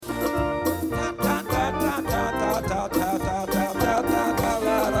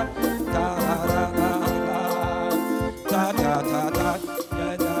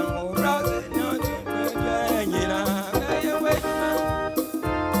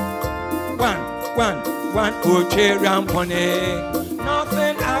one Uche Rampone.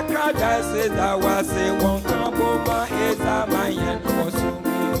 Nothing I cried, I said I was a one Kaboma is a mayan or so.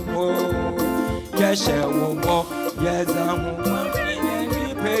 Yes, I will go. Yes, I will go.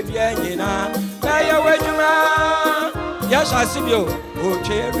 Yes, I see you.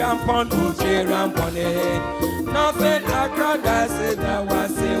 Uche Rampone. Nothing I cried, I said I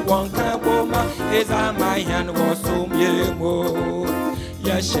was a one Kaboma is a mayan or so.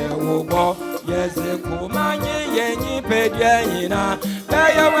 Yes, I will go. Yes, I will go. Yenny Pediana,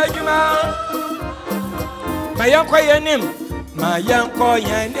 Bayawajuma, my young Koyanim, my young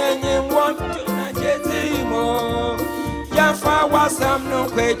Koyanim, want to Najetimo. Yafa was some no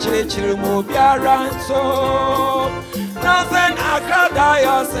quacher, Mobiaran so. Nothing I cried, I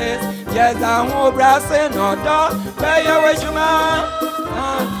said, yes, I'm more brass and no dog, Bayawajuma.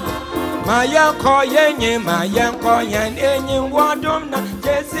 My young Koyanim, my young Koyanim, want to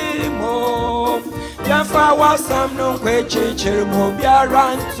Najetimo. Yafa was some no quacher,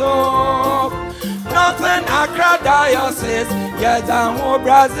 Mobiaranso. Nothing I cried, diocese. Yes, I'm more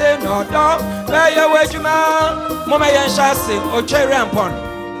Brazil, no dog. Where you wait, Mama Yanshasi, Uche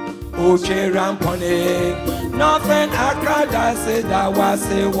Rampone. Nothing I cried, diocese. That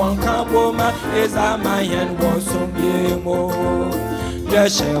was a one Kaboma is a man was some yemo.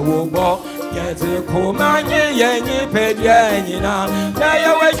 Yes, I will go. Yes, I come on, ye pediana. Where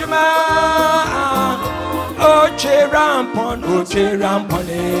you wait, Uche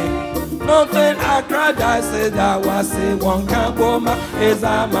Rampone. Nothing I cried, I said I was a one Kaboma is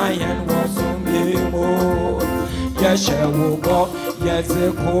a man was some yemo. Yes, I will go. Yes,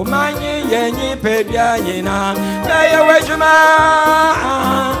 I come on, ye pediana. There you wait,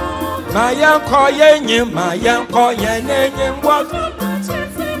 my young Koyanim was.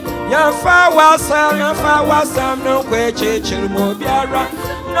 Yafa was some no quacher, Mobiara.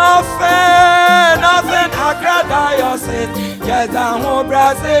 Nothing I cried, diocese. Yes, I'm more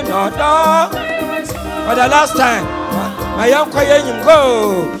Brazil, no dog. For the last time, my young Koyanim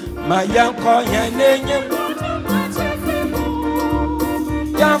go. My young Koyanim.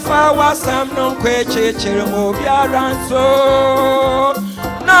 Yafa was some no quacher, Mobiaran so.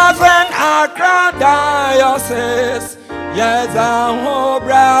 Nothing I cried, diocese. Yes, I'm more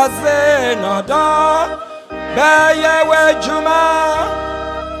Brazil, no dog. Baye Juma.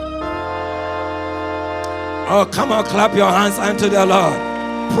 Oh, come on, clap your hands unto the Lord.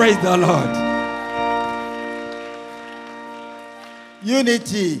 Praise the Lord.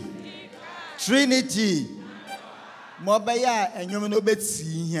 Unity. Trinity. Mobaya and Yomanobet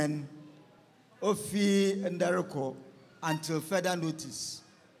Ofi and Dereko until further notice.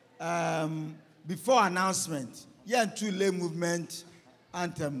 Before announcement, two lay movement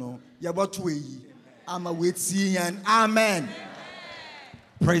anthem no. Yabotwe. I'm a wait seeing and amen.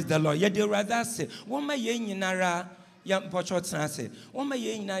 Praise the Lord. Yet you rather say, "One may yen nara yam pochot say, one may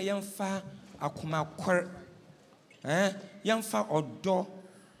yen na yam fa akuma quer, yam fa odo,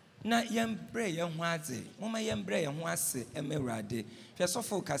 na yam bray yam waze, one may yam bray and wase emerade.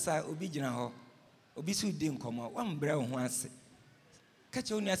 Fiasofo kasa obijina ho, obisu dim koma, one bray and wase.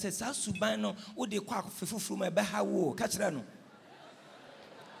 Catch only says, Subano, would they quack fufu my behawo, catch rano.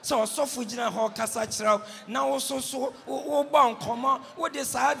 So Fujina ho Casachra now also so bon comma would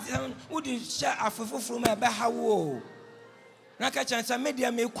decide would you share a fufu from a behawo. Naka chance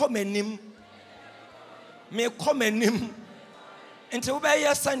media may come and him until by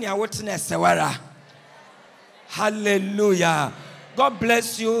your son your witness Sawara. Hallelujah. God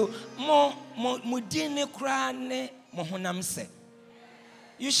bless you. Mudine krane mohonamse.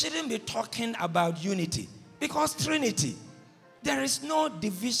 You shouldn't be talking about unity because Trinity. There is no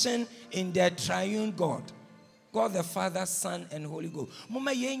division in the triune God. God the Father, Son, and Holy Ghost.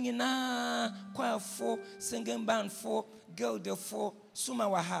 Mama yengina choir 4, singing band 4, girl the 4, Suma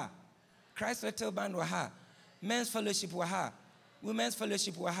waha, Christ Little Band waha, men's fellowship waha, women's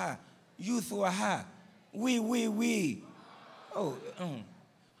fellowship waha, youth waha, we. Oh, I'm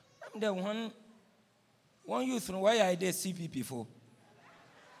the one youth from why I did CPP for.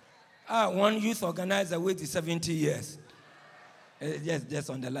 One youth organizer waited 70 years.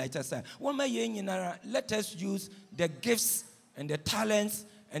 Just on the lighter side. Let us use the gifts and the talents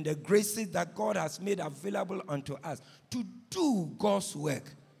and the graces that God has made available unto us to do God's work,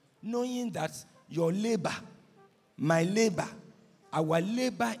 knowing that your labor, my labor, our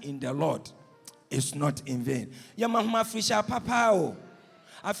labor in the Lord is not in vain. Yamahuma Fisha Papao.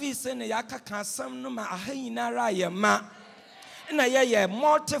 I feel saying Yaka Kasam Numa Ahinara Yama. And I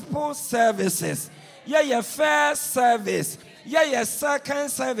multiple services. Your first service. Your second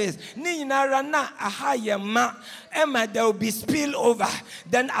service. Ni narana ahaya ma. Emma, there will be spillover.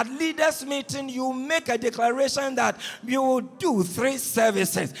 Then at leaders' meeting, you make a declaration that you will do 3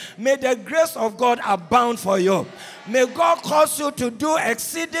 services. May the grace of God abound for you. May God cause you to do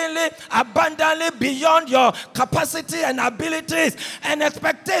exceedingly, abundantly beyond your capacity and abilities and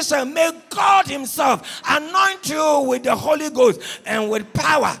expectation. May God Himself anoint you with the Holy Ghost and with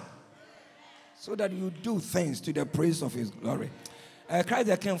power, so that you do things to the praise of His glory. Christ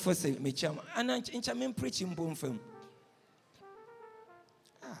the King for say, me chama, and in chamin preaching boom film.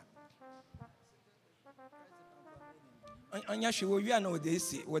 Anya she will you know they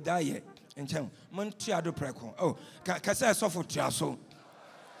see what die in cham. Montiado preco. Oh, Kasa suffer triaso.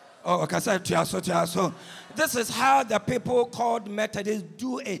 Oh, Kasa triaso. This is how the people called Methodists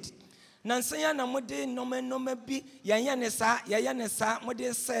do it. Nansaya na mode nome bi yanya ne sa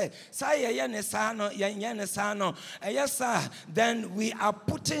mode say yanya ne sa no yes sir. Then we are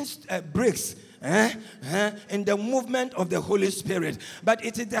putting bricks in the movement of the Holy Spirit. But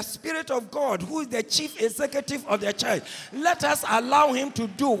it is the Spirit of God who is the chief executive of the church. Let us allow Him to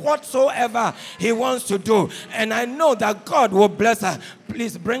do whatsoever He wants to do. And I know that God will bless us.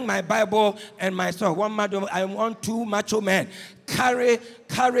 Please bring my Bible and my sword. One madam, I want 2 macho men. Carry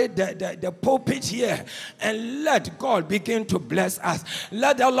the pulpit here and let God begin to bless us.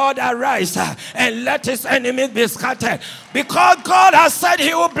 Let the Lord arise and let His enemies be scattered. Because God has said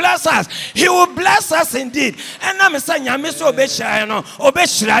He will bless us. He will bless us indeed. And I'm saying, Yamiso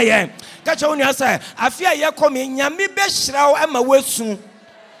Obeshraye. Catch on your side. I fear you're coming. Yami Beshrao, I'm a way soon.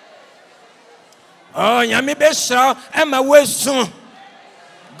 Oh, Yami Beshrao, I'm a way soon.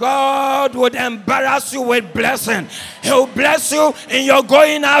 God would embarrass you with blessing. He will bless you in your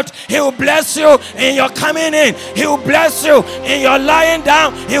going out. He will bless you in your coming in. He will bless you in your lying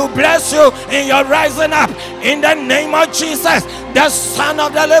down. He will bless you in your rising up. In the name of Jesus, the Son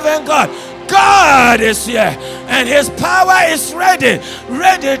of the living God. God is here and His power is ready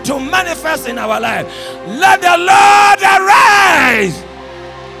to manifest in our life. Let the Lord arise.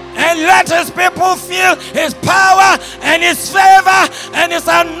 And let His people feel His power and His favor and His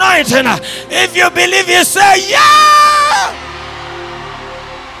anointing. If you believe, you say, yeah!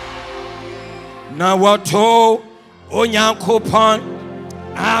 Now what to Onyankopon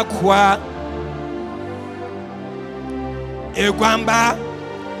Aqua Egwamba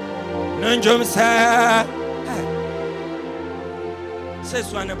Nunjum sa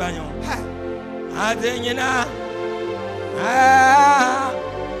Seswana Banyo Adenyina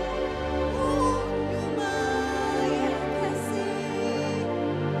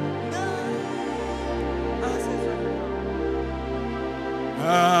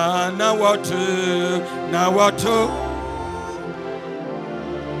now what to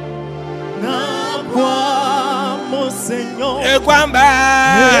Egwamba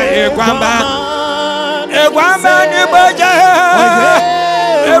ni boja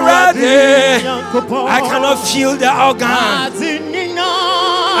I cannot feel the organ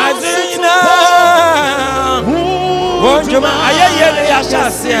Azina Bonjuma ayeye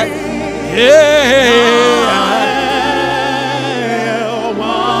yashase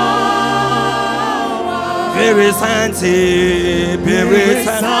Very santy,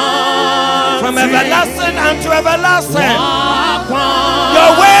 from everlasting unto everlasting.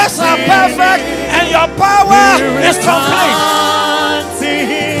 Your ways are perfect and your power is complete.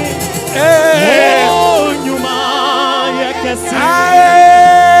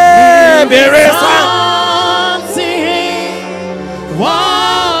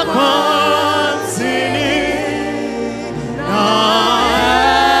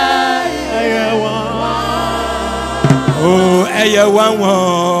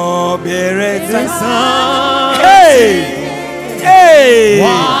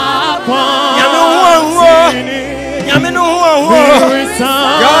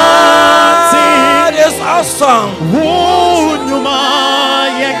 God is awesome.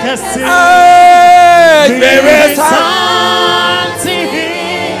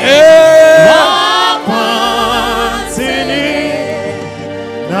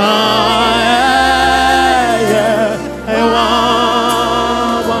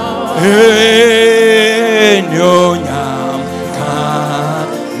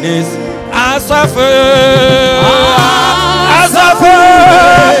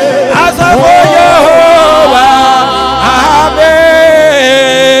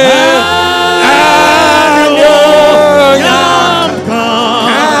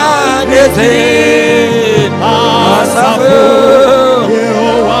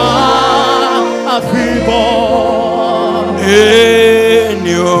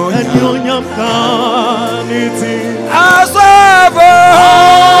 Nyam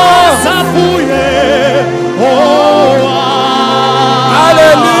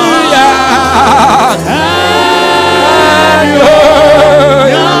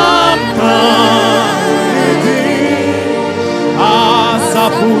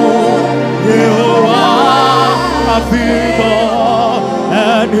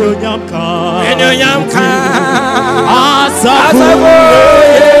Enyonyamka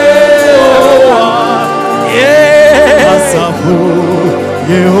Asafu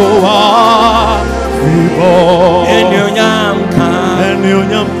Yehovah Vivo Enyonyamka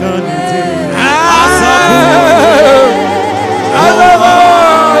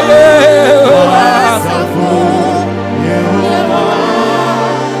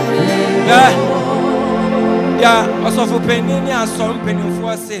Osofo penini asom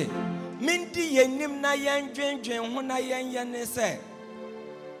penifo se mindi yenim na yendwendwen ho na yenye ne se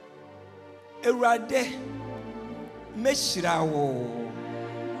Ewurade mehira wo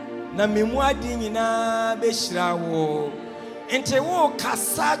na memu adi nyina behira wo ente wo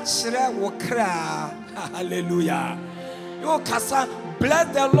kasa kire wo kra hallelujah wo kasa bless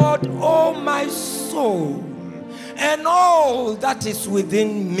the Lord oh my soul and all that is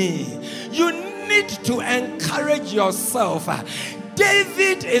within me. You need to encourage yourself.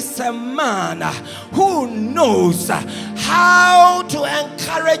 David is a man who knows how to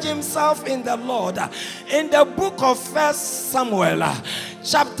encourage himself in the Lord. In the book of 1 Samuel,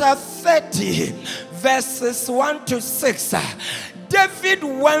 chapter 30, verses 1 to 6, David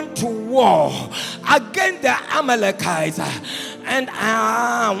went to war against the Amalekites. And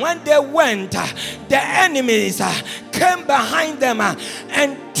when they went, the enemies came behind them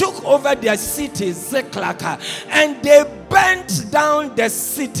and took over their city, Ziklag, and they burnt down the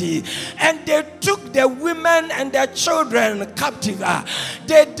city, and they took the women and the children captive.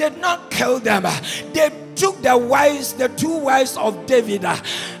 They did not kill them. They took the wives, the two wives of David,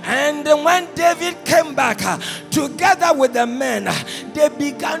 and when David came back together with the men, they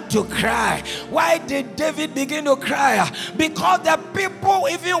began to cry. Why did David begin to cry? Because the people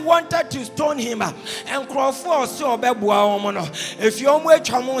even wanted to stone him. And Crawford saw if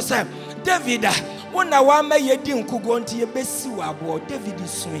you say David, David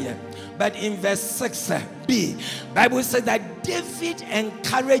is here. But in verse 6b, Bible says that David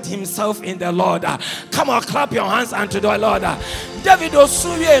encouraged himself in the Lord. Come on, clap your hands unto the Lord. David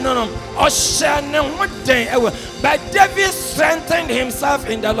but David strengthened himself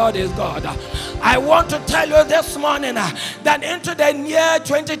in the Lord his God. I want to tell you this morning that into the year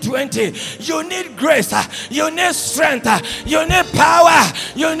 2020, you need grace, you need strength, you need power,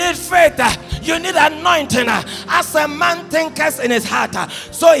 you need faith, you need anointing as a man thinketh in his heart.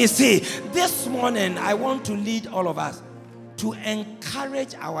 So you see, this morning I want to lead all of us to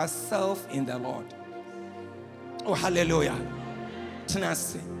encourage ourselves in the Lord. Oh, hallelujah.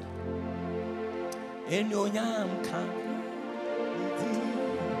 Tenacity. Hey,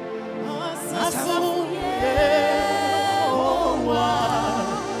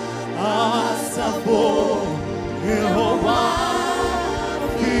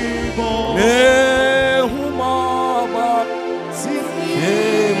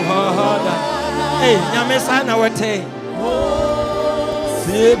 Nyamesana wate.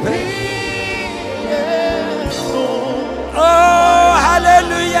 Oh,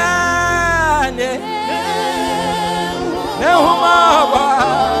 hallelujah.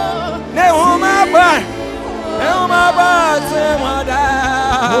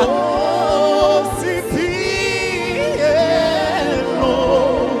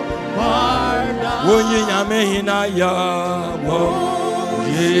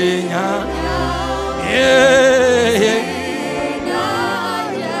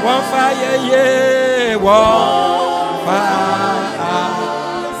 One fire, yeah, one fire,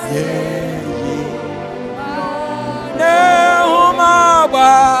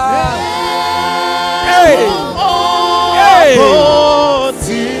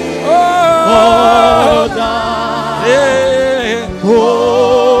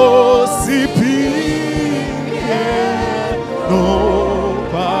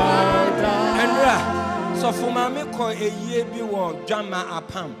 So for mommy call a year be one drama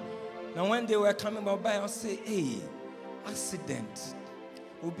apam. Now when they were coming by, I say, hey, accident.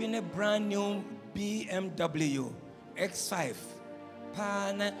 We've been a brand new BMW X5.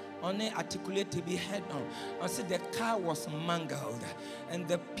 Pan on it articulate to be head on. I said the car was mangled and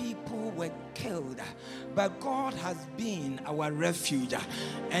the people were killed. But God has been our refuge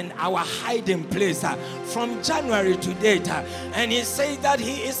and our hiding place from January to date. And He says that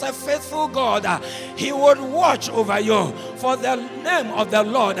He is a faithful God. He would watch over you. For the name of the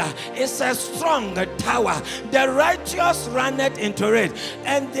Lord is a strong tower. The righteous runneth into it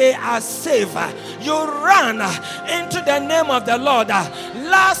and they are safe. You run into the name of the Lord.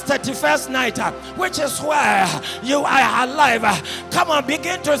 Last 31st night, which is where you are alive. Come on,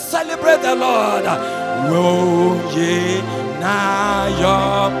 begin to celebrate the Lord. Wo ye na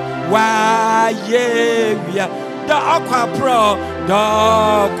yo wa ye the aqua pro, the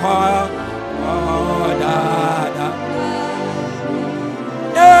aqua, oh, da.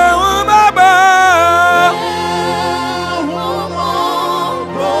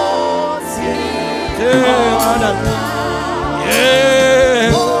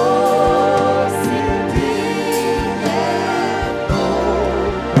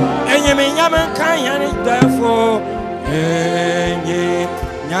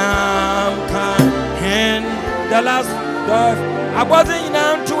 The last I wasn't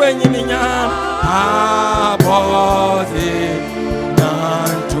down to any minyan. I wasn't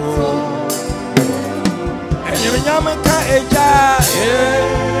down to any minyan.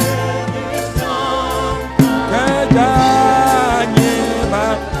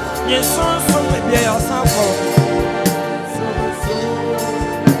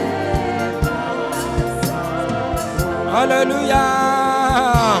 Hallelujah.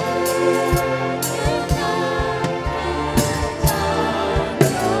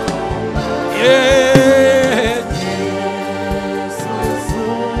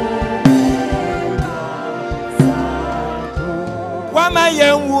 Mama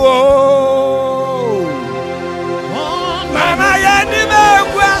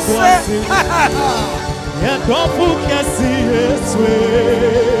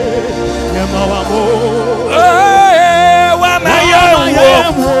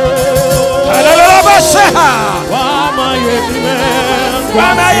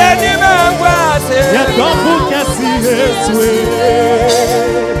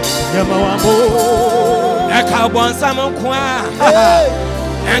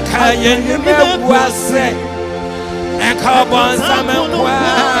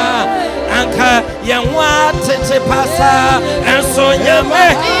Anka yanwa tete pasa enso nyame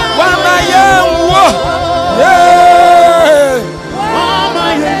wama yanwo wama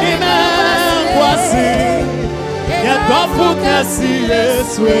yanime kwasi ya dofu kasi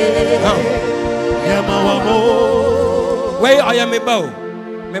yeswe yama wamo we oyameba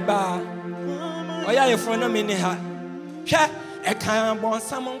oya yefo mini ha hwe eka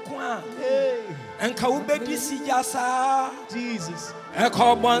bonsam nko a enka ubedi sijasa Jesus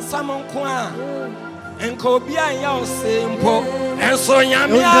eko bonsam nko a enka obi anya osempo enso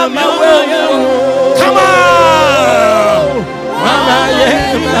nyame amawe come on mama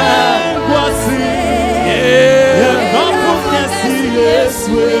yema kwasi yeah no kwasi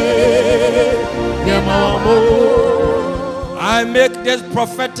yeswe yamamo. I make this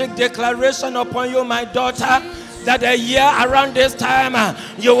prophetic declaration upon you, my daughter, that a year around this time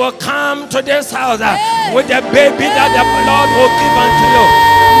you will come to this house with the baby that the Lord will give unto you.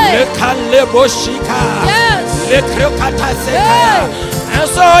 And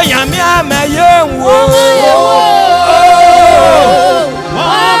so Yamia Mayewo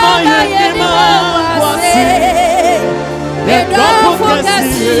Mama Yema Wasi don't forget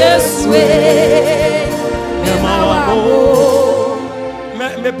this way.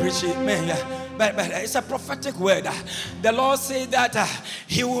 Me preach it, man. But it's a prophetic word. The Lord said that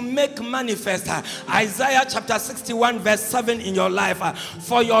He will make manifest Isaiah chapter 61 verse 7 in your life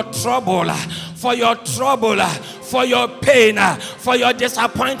for your trouble, for your pain, for your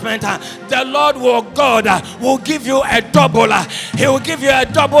disappointment. The Lord God will give you a double. He will give you a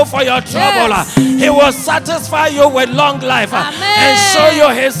double for your trouble. Yes. He will satisfy you with long life. Amen. And show you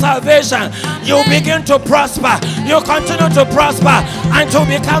His salvation. Amen. You begin to prosper. You continue to prosper and to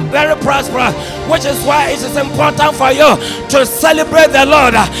become very prosperous, which is why it is important for you to celebrate the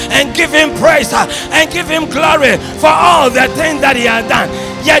Lord and give Him praise and give Him glory for all the things that He has done.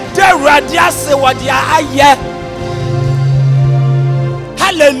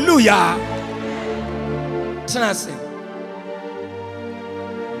 Hallelujah. Tenacity.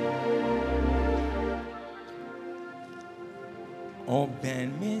 Oh,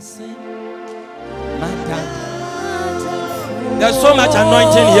 Ben Mason. There's so much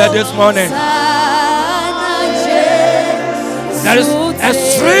anointing here this morning. There is a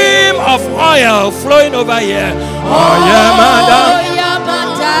stream of oil flowing over here. Oh, yeah, madam.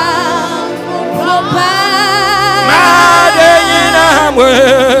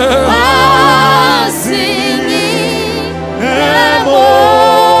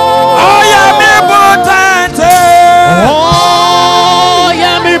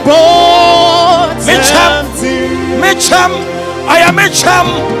 I am a chum.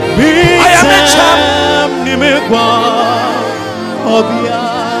 I am a chum.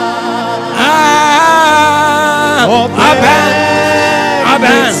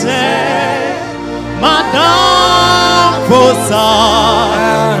 Aben. Madame Fosa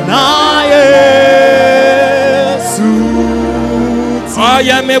na Yesu. I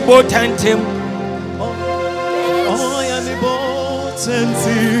am a botantim.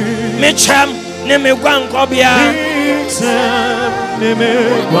 Mecham ne me gwankobia.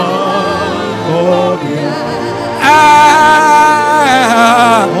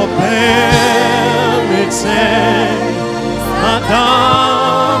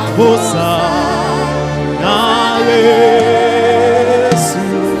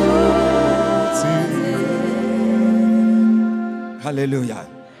 Hallelujah.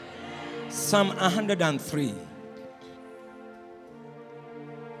 Psalm 103.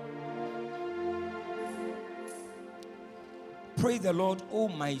 Praise the Lord, O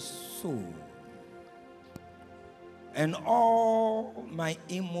my soul, and all my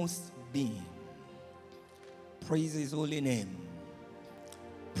inmost being. Praise his holy name.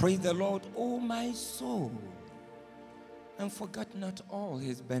 Praise the Lord, O my soul, and forget not all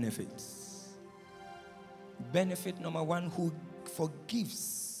his benefits. Benefit number one, who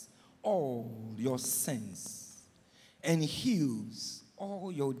forgives all your sins and heals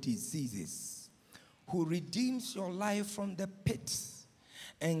all your diseases, who redeems your life from the pit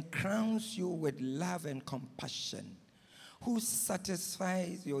and crowns you with love and compassion, who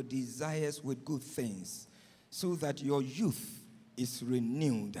satisfies your desires with good things, so that your youth is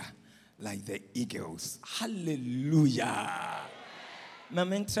renewed like the eagles. Hallelujah.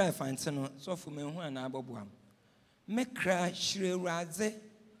 Mamentra fanseno so fu me hu ana aboboam. Mekra shirewradze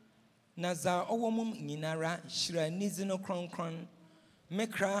na za owomum nyinara shira nizi no kronkron.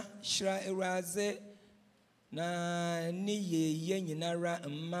 Mekra shira ewradze na ni ye nyinara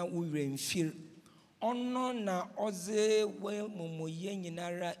mma uremfir. Ono na oze we momoye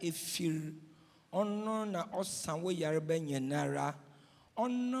nyinara efir. Ono na osan we yareba nyinara.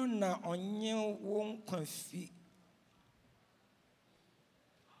 Ono na onye wo nkwafi.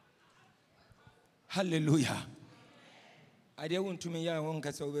 Hallelujah. I don't want to me ya won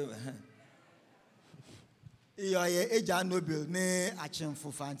kasa obe. Iye eja Nobel ne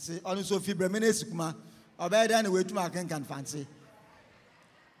achemfo fancy. Ono so fi bremene sikuma. Obeda na wetuma kan fancy.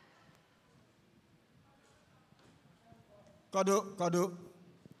 Kodo.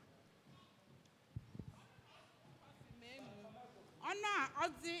 Ona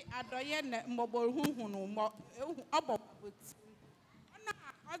ozi adoye ne mbobor hunhunu mo oboboti. Ona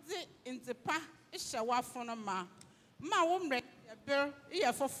ozi intipa ishewa fono ma womre ber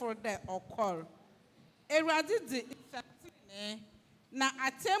iye foforo de okor. Eradi di insantine na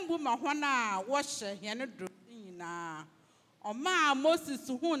atembu ma hona wo hye hene do nyina. Oma Moses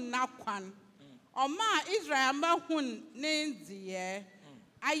hun na kwan. Oma Israel ma hun ne ndiye.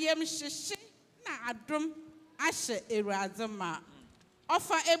 Ayem hyehye na adom ahye Eradi ma.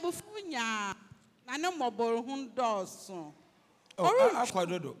 Ofa ebufunya na ne mobor hun doso.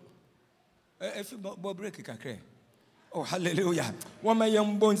 Akwadodo. If you break kakre. Oh, hallelujah. Woman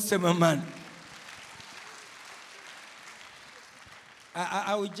young bone man.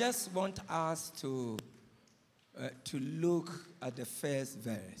 I would just want us to look at the first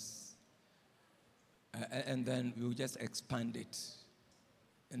verse. And then we'll just expand it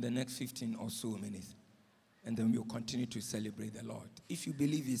in the next 15 or so minutes. And then we'll continue to celebrate the Lord. If you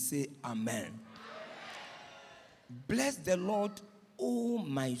believe it, say amen. Bless the Lord, O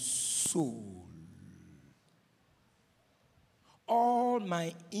my soul. All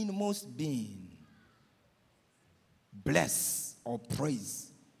my inmost being, bless or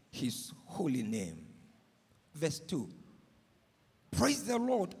praise his holy name. Verse 2. Praise the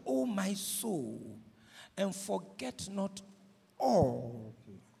Lord, O my soul, and forget not all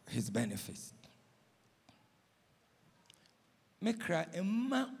his benefits. Mekra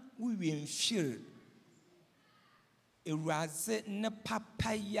emma wiwemfir eraze ne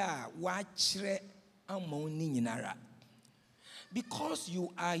papaya wachre amoni nyinara. Because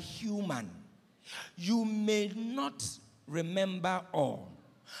you are human, you may not remember all,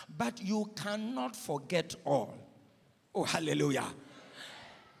 but you cannot forget all. Oh, hallelujah.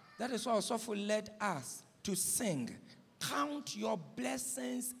 That is why also led us to sing, count your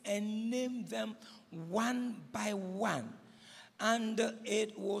blessings and name them one by one. And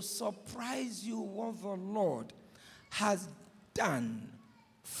it will surprise you what the Lord has done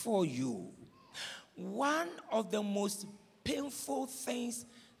for you. One of the most painful things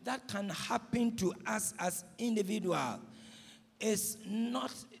that can happen to us as individuals is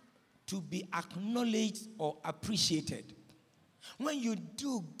not to be acknowledged or appreciated. When you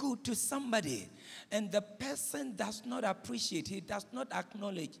do good to somebody and the person does not appreciate, he does not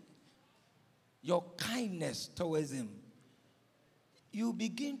acknowledge your kindness towards him, you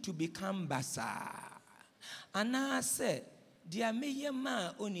begin to become basa. And I say, dear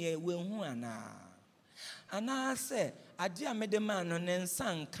meyema onye wehu ana. And I say, adia medema on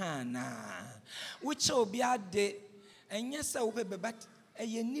ensan kana. Which will be a day, and yes, I will be but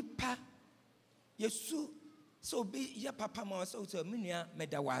eye nipa yesu so be ye papa ma so menua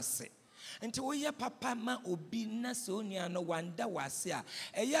meda wase nti wo ye papa ma obi na so nua no wanda wase a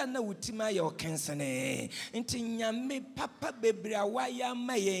eye na wutima ye okensene nti nyame papa bebre a waya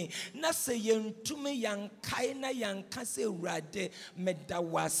ma ye na se yentume yankae na yanka se urade meda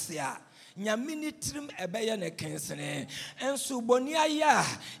wase a nyamini trim ebeye ne kensene enso boni aya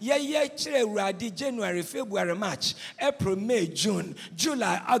ye kire urade January, February, March, April, May, June,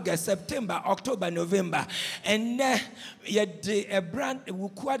 July, August, September, October, November, and ye de a brand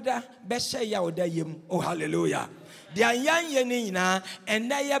wukwada beshe ya odayem. Oh hallelujah. The young yenina and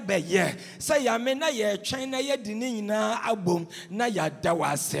na ya beye say ya me na ye China ye dini na abom na ya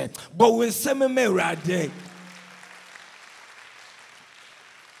dawase but when seme me urade.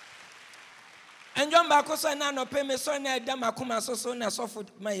 And John Bakosa no pay me so na damakuma so na so for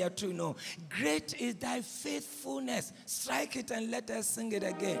my to know. Great is thy faithfulness. Strike it and let us sing it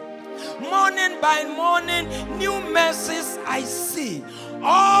again. Morning by morning, new mercies I see.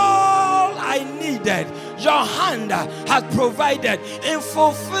 All I needed, your hand has provided in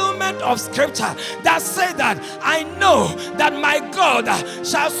fulfillment of scripture that say that I know that my God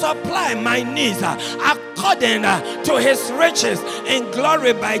shall supply my needs according to his riches in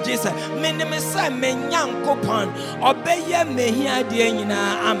glory by Jesus. Minimisa menyankopon obeye mehia de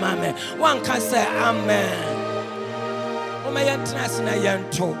nyina amame. One can say amen. Omayantrasina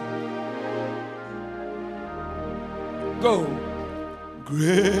yanto. Go.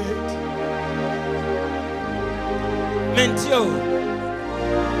 Great. Mentio.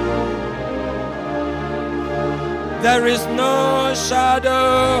 There is no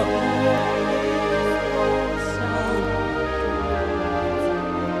shadow.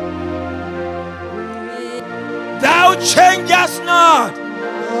 Thou changest not.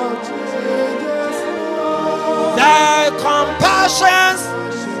 Thy compassions,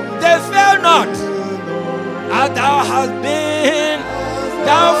 they fail not. As thou hast been,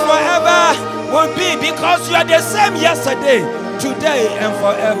 thou forever will be, because you are the same yesterday, today, and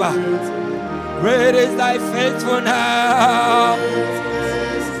forever. Great is thy faithfulness.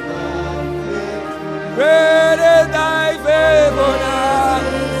 Great is thy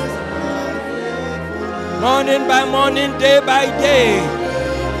faithfulness. Morning by morning, day by day.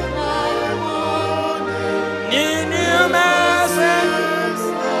 New mercies.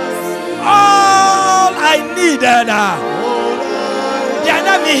 All I needed.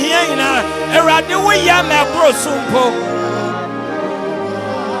 Jana mi here na erade wo ya me bro sumpo.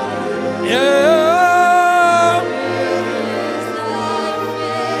 Yeah.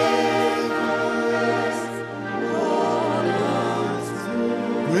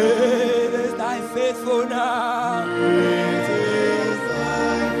 Great is thy faithfulness.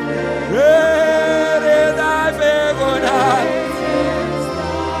 Great is thy faithfulness.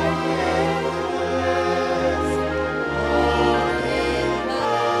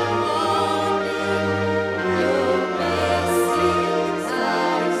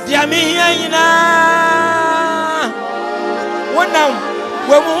 Yamina Wonam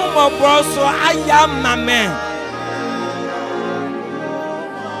Wamu Broso Ayam Mame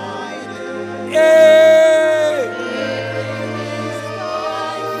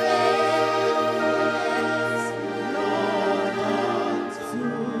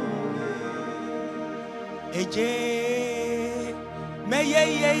Eje Meye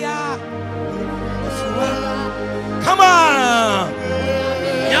ya Come on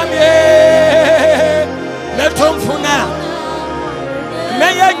Letomfuna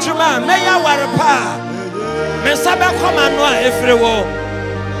Meya Juma Meya Warapa Mesabe koma no efrewo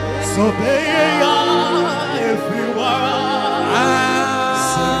So beya everywhere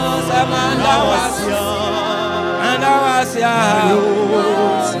Samanda wasya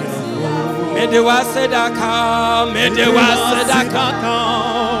Mede wasedaka Mede wasedaka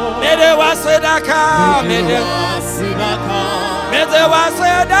Mede wasedaka Mede wasedaka Mede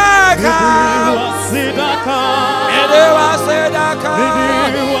wasedaka Mede wasedaka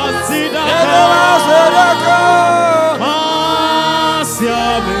Mede wasedaka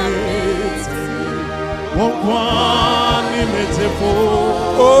Asiamete Wokwani metefo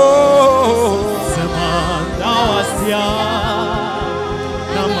Oh Semanda wasia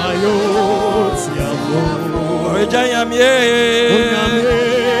Namayoti amo Ojayamye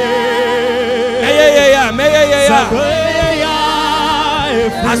Meya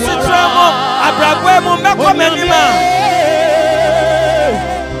Asitramo abrabwemu mekomenima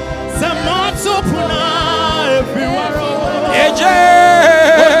Samato puna everywhere Eje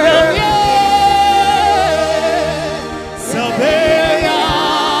Sabeya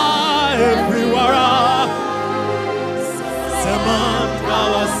everywhere Samanta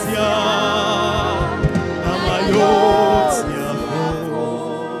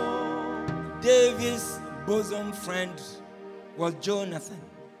friend was Jonathan.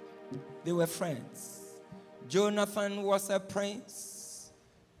 They were friends. Jonathan was a prince.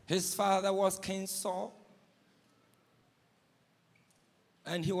 His father was King Saul.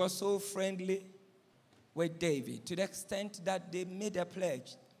 And he was so friendly with David to the extent that they made a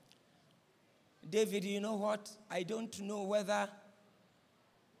pledge. David, you know what? I don't know whether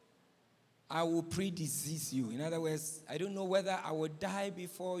I will predecease you. In other words, I don't know whether I will die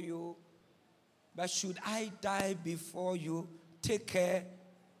before you. But should I die before you, take care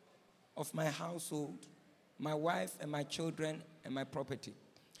of my household, my wife and my children and my property.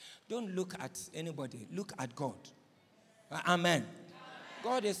 Don't look at anybody. Look at God. Amen.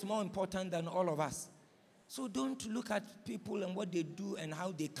 God is more important than all of us. So don't look at people and what they do and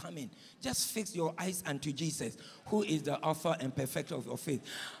how they come in. Just fix your eyes unto Jesus, who is the author and perfecter of your faith.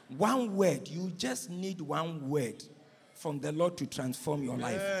 One word, you just need one word from the Lord to transform your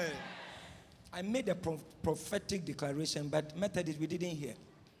life. I made a prophetic declaration, but Methodists, we didn't hear.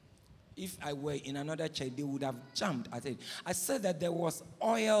 If I were in another church, they would have jumped at it. I said that there was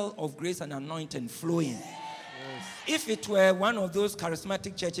oil of grace and anointing flowing. Yes. If it were one of those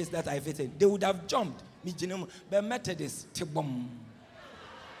charismatic churches that I visited, they would have jumped. But Methodists,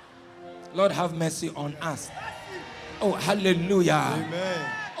 Lord have mercy on us. Oh, hallelujah.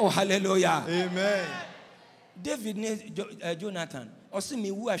 Amen. Oh, hallelujah. Amen. David, Jonathan,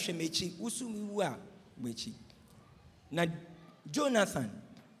 Osimi wu ahwemechi, usumi wu a mechi. Na Jonathan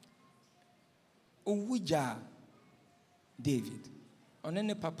owuja David.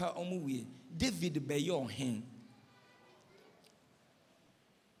 Onene papa omuwie. David be your hen.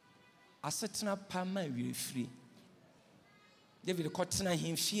 Asetena pama wi free. David kotena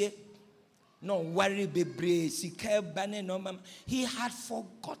himfie. No worry bebre sika bane no mama. He had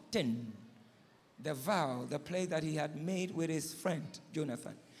forgotten the vow, the pledge that he had made with his friend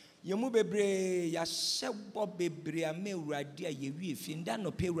Jonathan. Yemu bebre ya shebo bebre ame urade ayewi finda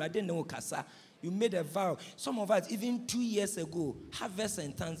no pe urade ne okasa. You made a vow. Some of us, even 2 years ago, harvest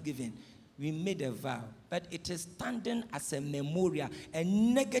and Thanksgiving, we made a vow. But it is standing as a memorial, a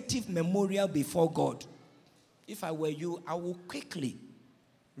negative memorial before God. If I were you, I will quickly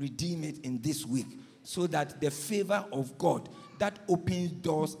redeem it in this week so that the favor of God that opens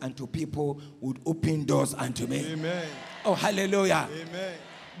doors unto people would open doors unto me. Amen. Oh, hallelujah. Amen.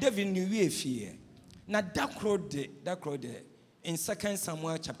 David knew fear. Now that crowd in 2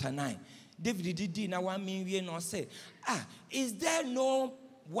 Samuel chapter 9. David did now 1 million or say, is there no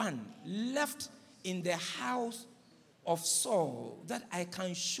one left in the house of Saul that I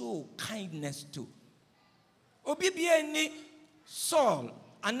can show kindness to? Obibieni Saul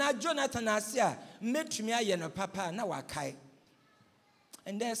and now Jonathan Asia met me ayeno papa na wakai.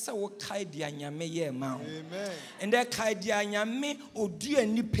 And there's a kaidia nyame ye ma. Amen. And there kaidia nyame odu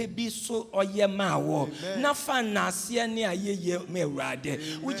ani pebi so oye ma wo. Na fa na ase ne ayeye me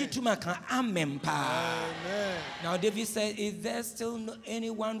urade. Uji tuma kan amen pa. Amen. Now David said, is there still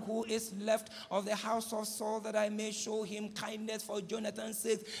anyone who is left of the house of Saul that I may show him kindness for Jonathan's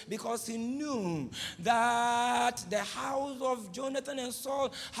sake? Because he knew that the house of Jonathan and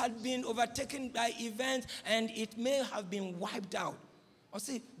Saul had been overtaken by events and it may have been wiped out. O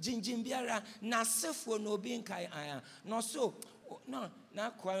say jinjin biara na sefo no bi nkai aya no so no na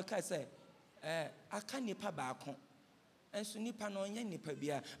kwa ka say aka nipa ba ko enso nipa no onye nipa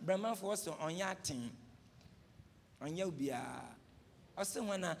bia bramanfo so onye aten onye bia o say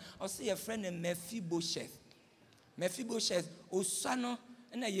wana o say your friend Mephibosheth osua no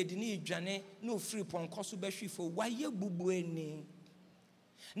na yedini dwane na ofiri ponko so behwifo waye bubu eni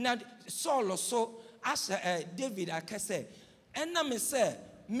na Saul so as David akase ena me say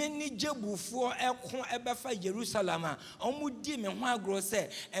many jebufuo ekon ebefa Jerusalem a omudi me ho agro say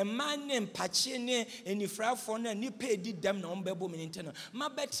e man ne mpache ne enifrafo na nipa edi dam na ombebo me nteno ma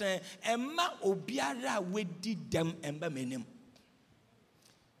betre e ma obiara wedi dam emba menim.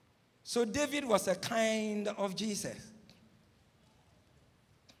 So David was a kind of Jesus.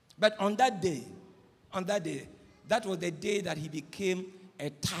 But on that day, that was the day that he became a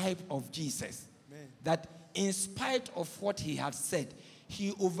type of Jesus. Amen. That in spite of what he had said,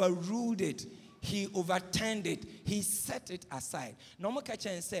 he overruled it, he overturned it, he set it aside. No more catch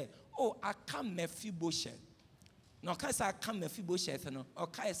and say, oh, I come Mephibosheth. No, I say I come Mephibosheth. No,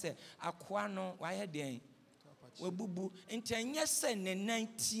 okay, say Aquano, why had they? We bubu. Inten yes, ne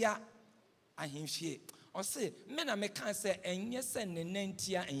nantia ahimfie. Or say, men I can say, and yes, ne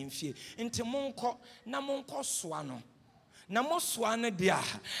nantia ahimfie. Inte monko na monko swano. Na moswane dia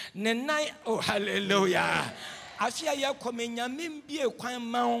ne nai oh hallelujah afia ye komenya membie kwan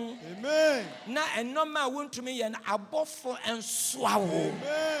mawo amen na enoma wontumi ye na abofo ensoa wo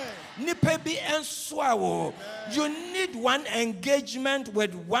amen Nipebi enswawo. You need one engagement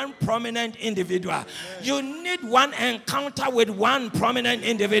with one prominent individual. You need one encounter with one prominent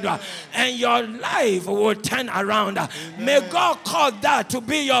individual. And your life will turn around. May God cause that to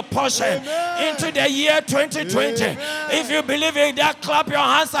be your portion into the year 2020. If you believe in that, clap your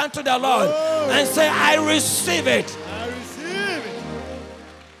hands unto the Lord and say, I receive it. I receive it.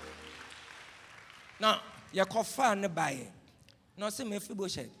 Now, your coffin and buy. No, say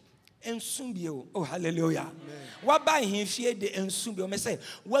Mephibosheth. Ensumbio, oh hallelujah. What by him fear the ensumbio? Me say,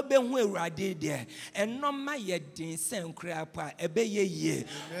 what be who are there? And no my yet din send crapa ebe ye.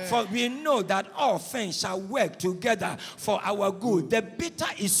 For we know that all things shall work together for our good. The bitter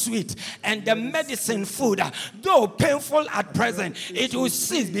is sweet, and the medicine food, though painful at present, it will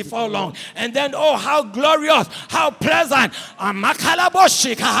cease before long. And then, oh, how glorious, how pleasant.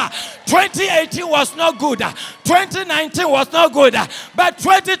 2018 was not good. 2019 was not good, but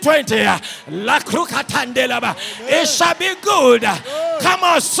 2020. It shall be good. Come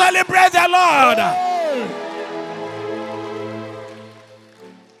on, celebrate the Lord.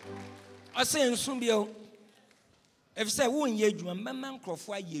 I say in Sumbio, if you say, won't ye do a man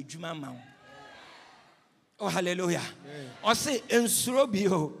crofwa ye juma? Oh, hallelujah. I say in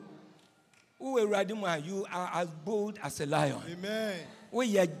Surobio, who Radima, you are as bold as a lion. Amen. We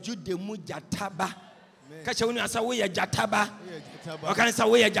ye Judemu Jataba. Catch when you say we are Jataba. Or can I say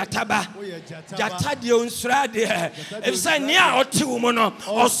we are Jataba? Jatadio Srade. If say near or two mono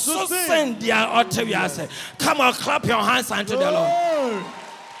or so send dear or to come on, clap your hands unto the Lord.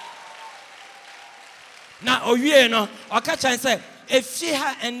 Now, oh, you know, or catch and say, if she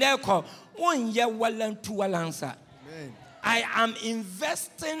had an echo, 1 year well and 2 answer. I am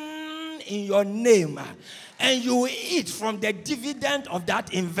investing in your name, and you will eat from the dividend of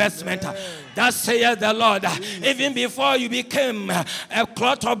that investment. That saith the Lord. Even before you became a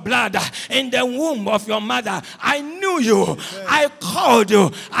clot of blood in the womb of your mother, I knew you, I called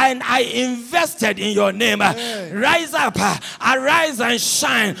you, and I invested in your name. Rise up, arise and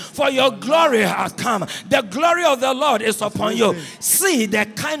shine, for your glory has come. The glory of the Lord is upon you. See the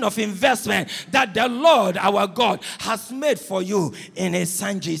kind of investment that the Lord our God has made for you in his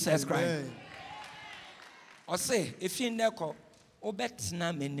Son Jesus Christ. Or say, if you never obet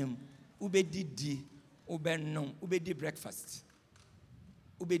na menim, ubedi ubenum, ubedi breakfast,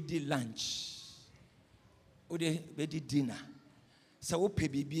 ubedi lunch, ubedi dinner. So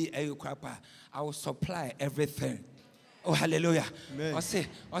baby, I will supply everything. Oh hallelujah! Or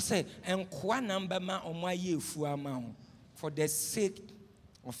say, and kwa number ma omaye fuama for the sake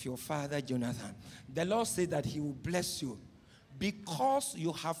of your father Jonathan. The Lord said that he will bless you, because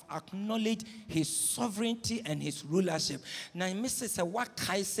you have acknowledged his sovereignty and his rulership. Now, Mrs. What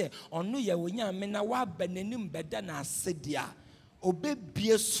I say, on New Year, when you are wa benenim beda na sedia, obe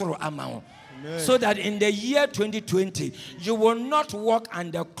biesro amount. So that in the year 2020, you will not walk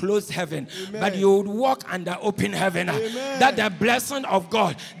under closed heaven, but you will walk under open heaven. That the blessing of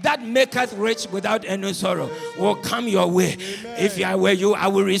God that maketh rich without any sorrow will come your way. If I were you, I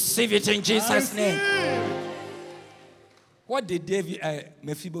will receive it in Jesus' name. What did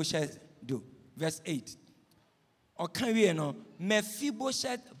Mephibosheth do? Verse 8. Or can we know?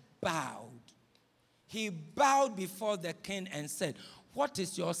 Mephibosheth bowed. He bowed before the king and said, what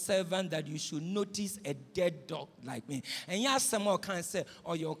is your servant that you should notice a dead dog like me? And yes, someone can say,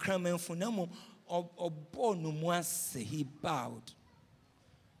 or your crime funamo or bonumuase. He bowed.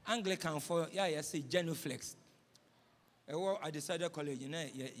 Anglican for say genuflex. I decided college,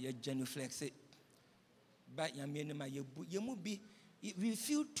 genuflex. But we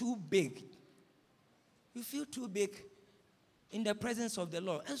feel too big. You feel too big in the presence of the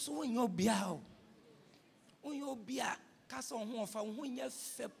Lord. And so when you're Kasa fa wonya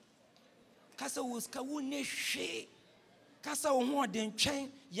feb kasa woska wonne hwe kasa wo den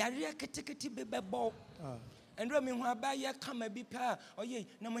twen yare ketekete bebebo and remi ho aba ye kama bi pa oye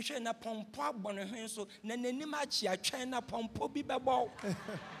na mo hwe na pompo abone hwen so na nanim achi atwen na pompo bi bebo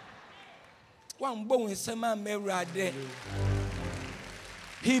wan bo nsema mewrade.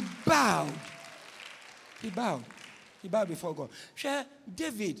 He bowed before God.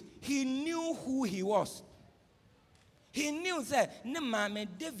 David, he knew who he was. He knew that ne mama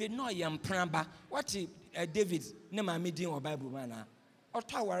David no yam pramba. What David ne mama din or Bible man.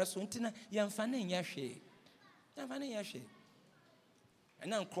 Otawara so ntina yamfa na nya hwe.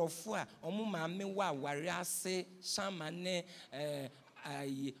 And now crofo a omo mama wa ware ase sama ne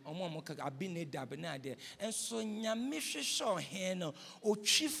Abinadab na de enso nyame hwehwe ohen no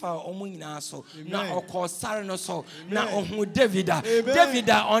otwifa omo nyina so na okosare no so na ohu David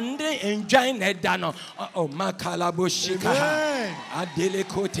on the enjoy na da no makalabo shika adele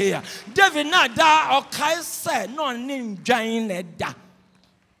kotea David na da okai se no ne enjoy na da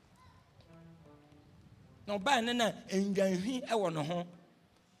no ba na enjoy hwi e wo no ho.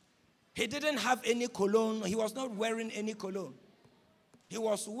 He didn't have any cologne. He was not wearing any cologne. He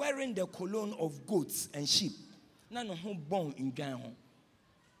was wearing the cologne of goats and sheep. None of whom born in Ghana.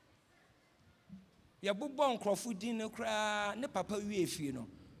 Born Crawford ne papa you know.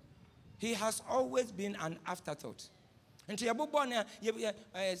 He has always been an afterthought. And to your born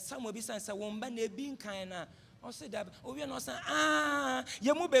some will be saying, "Woman, they being kind of." Or say that, we are not saying,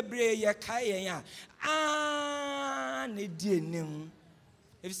 you move a bray, ya kaya, ne dear.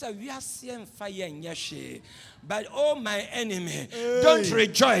 If say we are seeing fire in Yeshe, but oh my enemy, don't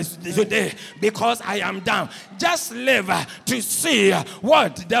rejoice today because I am down. Just live to see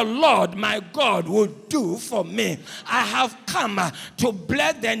what the Lord my God will do for me. I have come to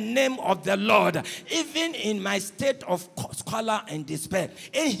bless the name of the Lord, even in my state of squalor and despair.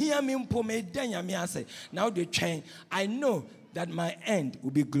 Now the chain, I know that my end will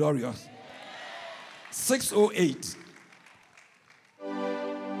be glorious. 608.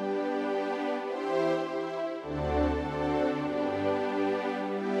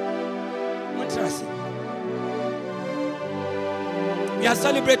 We are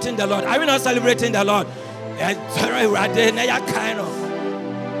celebrating the Lord. Are we not celebrating the Lord? Kind of.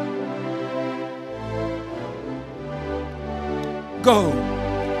 Go.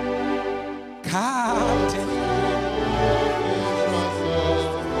 Captain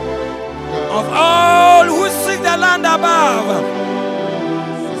of all who seek the land above.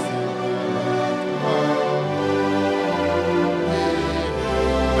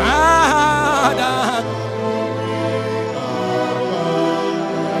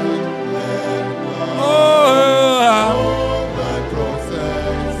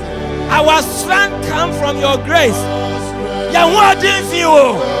 Our strength comes from your grace.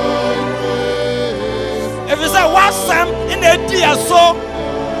 If you say one some in a dear so,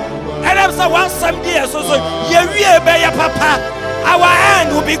 and I say one some dear so, papa, our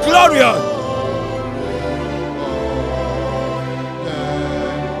end will be glorious.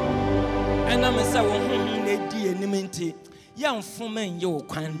 And I'm saying, young woman, you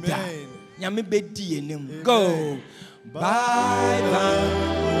can't die. Yami be dear, go. Bye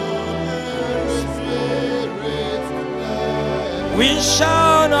bye. We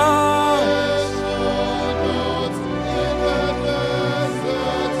shall not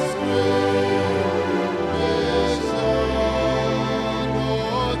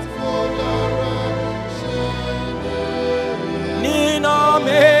Nino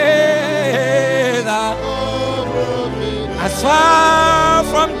Meda. As far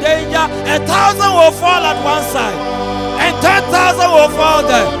from danger, 1,000 will fall at one side, and 10,000 will fall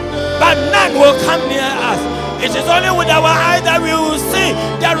there, but none will come near us. It is only with our eyes that we will see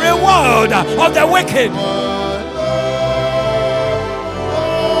the reward of the wicked.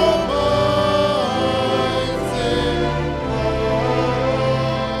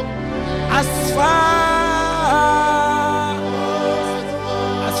 As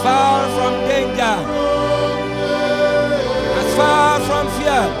far from danger, as far from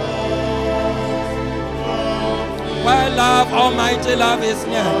fear, where love, almighty love is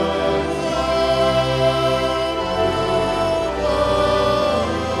near.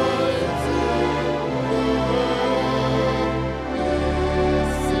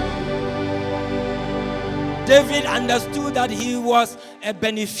 David understood that he was a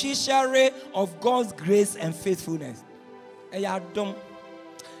beneficiary of God's grace and faithfulness. And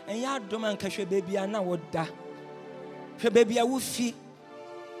kashe baby na woda. Hwe baby a wofi.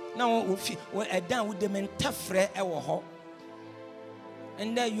 Na wofi, wo edan wo dem ntafre e wo ho.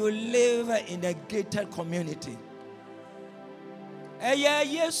 And then you live in a gated community.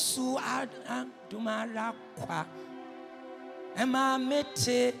 Yesu adumara kwa. Ema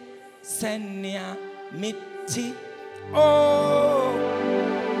mete senia miti. Oh,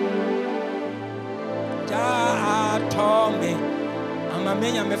 ja atome.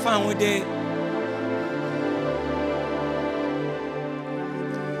 Amamenya me fan with it.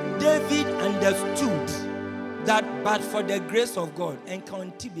 David understood that but for the grace of God and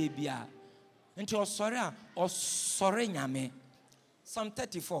county baby and to sorry nyame. Psalm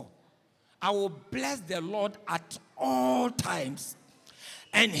 34. I will bless the Lord at all times,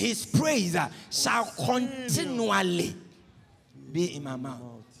 and his praise shall continually be in my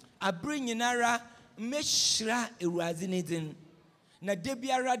mouth. I bring in ara meshra erazinitin Na de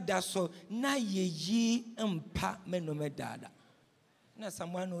biara da so na yeyi mpa menome dada. Na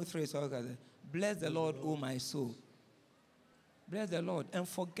Psalm 103 so bless the Lord, O my soul. Bless the Lord and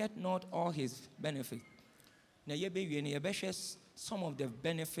forget not all his benefits. Na yebe share some of the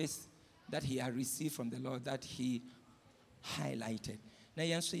benefits that he had received from the Lord that he highlighted. Na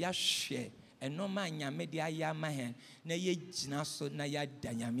yenso ya share eno ma nyame de ayama hen na ye gina so na ya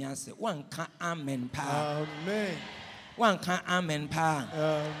danyame ase. Wanka amen pa. Amen. Wanka amen pa.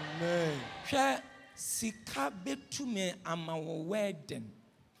 Amen. Hwɛ sika betumi ama wo wedding.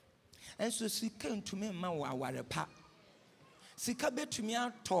 Enso sika ntumi ma wo aware pa. Sika betumi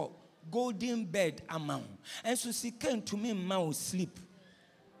ato golden bed ama wo. Enso sika ntumi ma wo sleep.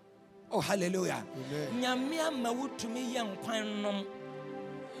 Oh hallelujah. Nyame ama wo tumi ye nkwan nom.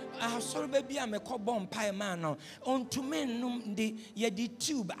 Sorry baby, I'm a cobon pie man. On to men num de ye di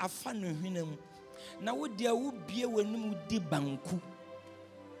tube a fan of him. Now would there would be when you did banku.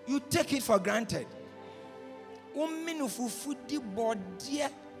 You take it for granted. 1 minute for food the body.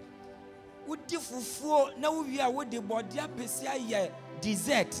 Would the fufu now we are with the body pesia ye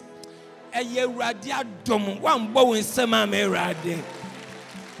dessert. A ye radia dom one bow in summer me rade.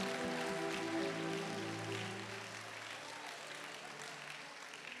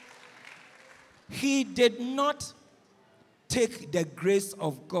 He did not take the grace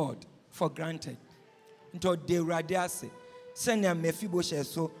of God for granted. Until they radiase. Send them Mephibosheth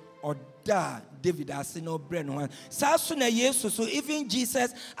so or da David as no brain one. So even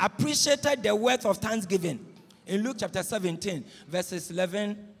Jesus appreciated the worth of thanksgiving. In Luke chapter 17, verses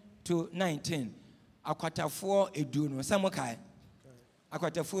 11 to 19. Akwatafo eduno. Samokai.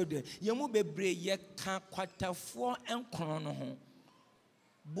 Akwatafo de. Yemu bebre ye ka kwatafo enkron no ho.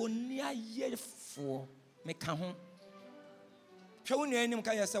 Bonia ye for me ka ho. Hwe wo nuanim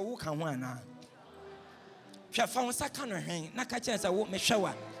ka ye se wo ka ho ana. Hwe fa wo saka no hwen na ka che se wo me hwe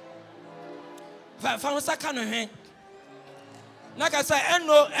wa. Fa wo saka no hwen. Na ka se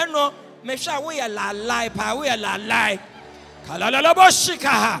eno me hwe wo ye la lie pa wo ye la lie.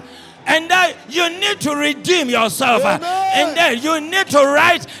 Kalalalaboshika. And then you need to redeem yourself. Amen. And then you need to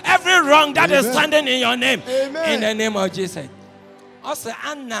right every wrong that is standing in your name. Amen. In the name of Jesus. Also,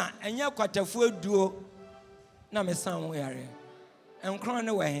 Anna, and your quatafu duo, na me san we are. And crown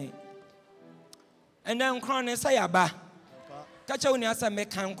away. And then crown and say, Abba. Catch only as I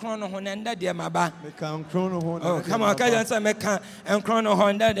make and crown on and dear Maba. Oh, come on, catch us make and crown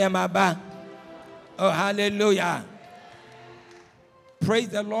on that dear Maba. Oh, hallelujah. Praise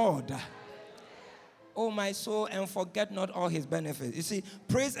the Lord. Oh, my soul, and forget not all his benefits. You see,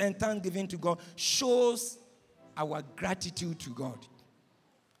 praise and thanksgiving to God shows our gratitude to God.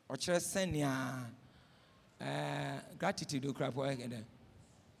 Or just send gratitude to crap work again.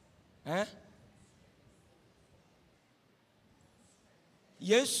 Eh?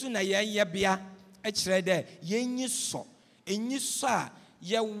 Yesu na ye bia e kire de ye nyi so a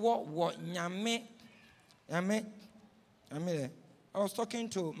ye wo nyame. I was talking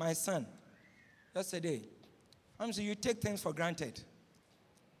to my son yesterday. I'm saying you take things for granted.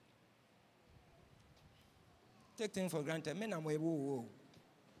 Take things for granted. Me na mo ewo.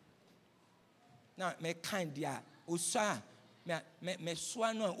 Now me kind dia osua me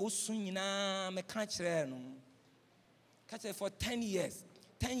soa no osu nyina me kan kire no. Catch for 10 years.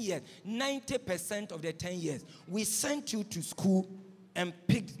 90% of the 10 years we sent you to school and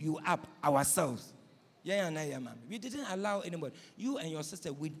picked you up ourselves. Yeah, ma'am. We didn't allow anybody. You and your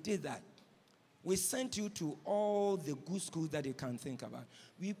sister, we did that. We sent you to all the good schools that you can think about.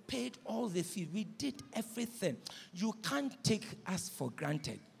 We paid all the fees. We did everything. You can't take us for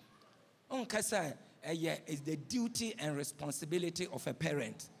granted. It's the duty and responsibility of a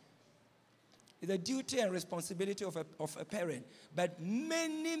parent. It's the duty and responsibility of a parent. But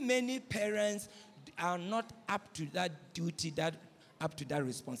many parents are not up to that duty, up to that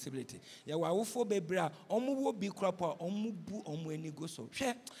responsibility. Ya wa wofo bebra omu wo bi krapa omu bu omu eni go so.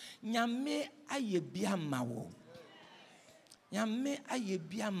 Hwe nyame aye bia ma wo. Nyame aye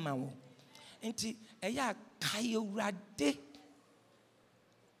bia ma wo. Enti eya kai urade.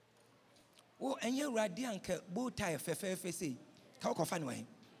 Wo enye urade anka bow tie fefefe sei. Ka ko fa no he.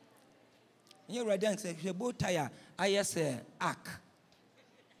 Enye urade anka hwe bow tie aye se ark.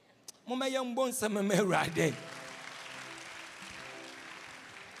 Mama yam bon sama me urade.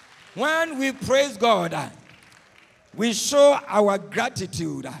 When we praise God, we show our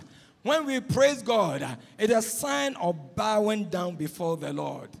gratitude. When we praise God, it's a sign of bowing down before the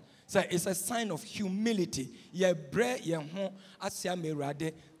Lord. So it's a sign of humility.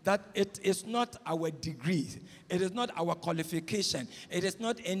 that it is not our degree, it is not our qualification, it is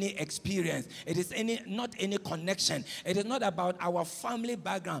not any experience, it is not any connection, it is not about our family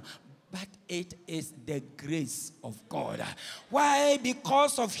background, but it is the grace of God. Why?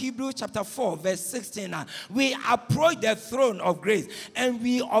 Because of Hebrews chapter 4, verse 16, we approached the throne of grace and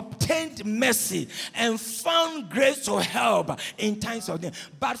we obtained mercy and found grace to help in times of need.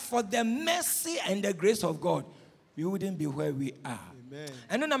 But for the mercy and the grace of God, we wouldn't be where we are. Amen.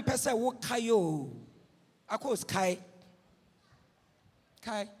 And then I'm person who kayo, akos kai,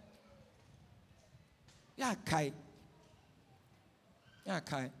 yeah kai.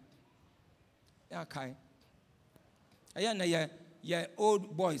 Okay. Ayan na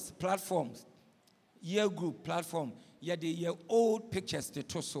old boys platforms, year group platform, the old pictures to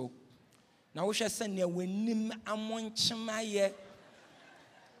torso. Now we shall send you when nim amon chamaye.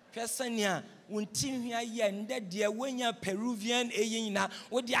 Pesania untim here and dear when you're Peruvian ayina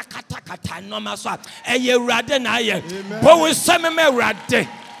with the akata no maswa. Aye raden aye. But we send me rade.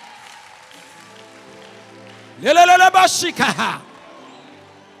 Lelala bashika.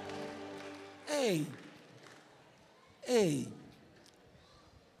 Hey.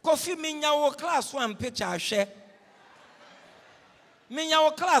 Kofi minyawo class 1 picture share.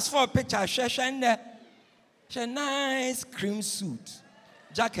 Minyawo class 4 picture share and she nice cream suit.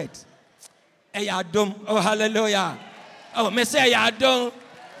 Jacket. Eyadom. Oh hallelujah. Oh me say eyadom.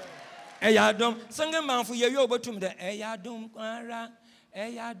 Singing man for you obotum de eyadom kwara.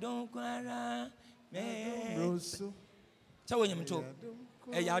 Me. So when you talk.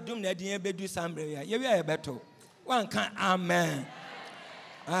 Eyadom na din bedu sambre ya. You are better. One can amen.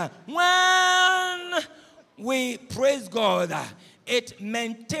 When we praise God, it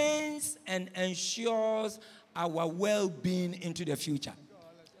maintains and ensures our well-being into the future.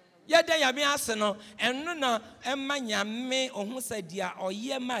 Yada ya bi ase no eno na emma nyame ohun sadia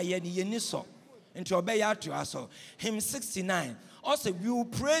oyema ye ni yeniso nti obeya to aso. Hymn 69 also, we will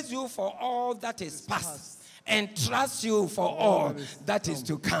praise you for all that is past and trust you for all that is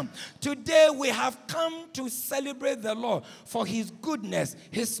to come. Today we have come to celebrate the Lord for his goodness,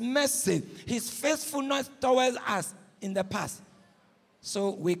 his mercy, his faithfulness towards us in the past, so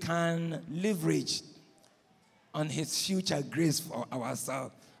we can leverage on his future grace for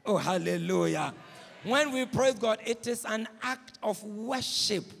ourselves. Oh, hallelujah. When we praise God, it is an act of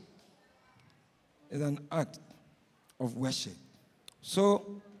worship. It's an act of worship.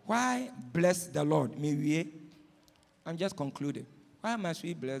 So, why bless the Lord? I'm just concluding. Why must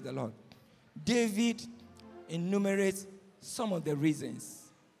we bless the Lord? David enumerates some of the reasons.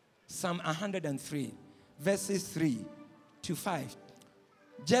 Psalm 103, verses 3 to 5.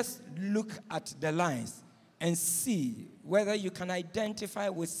 Just look at the lines and see whether you can identify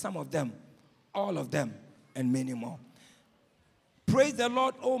with some of them, all of them, and many more. Praise the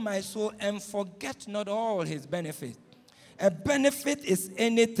Lord, O my soul, and forget not all his benefits. A benefit is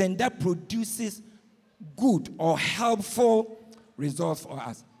anything that produces good or helpful results for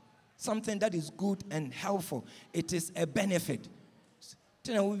us. Something that is good and helpful. It is a benefit.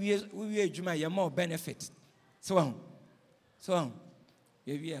 We more benefit. So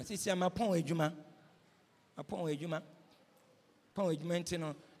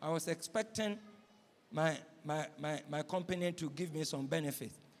I was expecting my company to give me some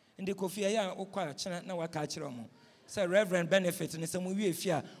benefits. In the coffee, say Reverend benefit and some we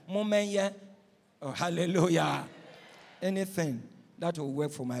fear moment hallelujah. Anything that will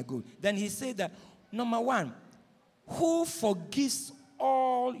work for my good. Then he said that number 1, who forgives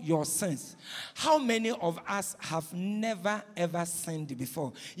all your sins? How many of us have never ever sinned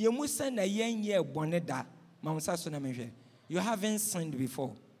before? You haven't sinned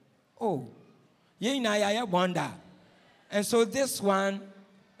before. Oh, and so this one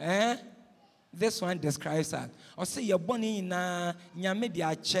describes us. Or say you're born in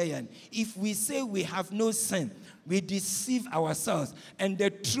if we say we have no sin, we deceive ourselves, and the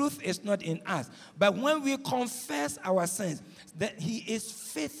truth is not in us. But when we confess our sins, that he is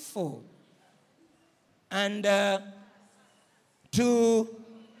faithful and to do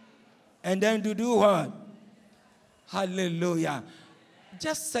what? Hallelujah.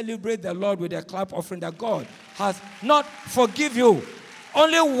 Just celebrate the Lord with a clap offering that God has not forgiven you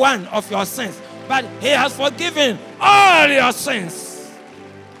only one of your sins, but he has forgiven all your sins.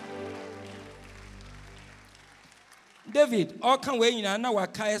 David, all can we na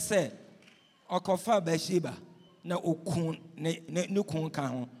wakai say, okofa Bathsheba na okun ne kun ka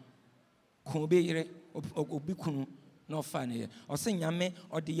ho kun be yire obi kunu no fa ne o se nyame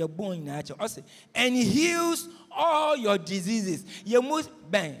o de ye bon na ache o se and heals all your diseases. Ye must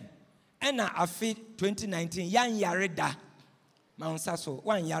ben and afi 2019 yan yareda Sasso,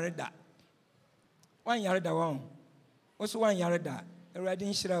 1 yarda. 1 yarda one. Also 1 yarda. A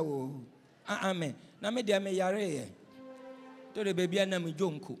riding shroud. Amen. Namediame yare. To the baby and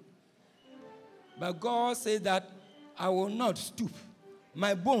Jonko. But God said that I will not stoop.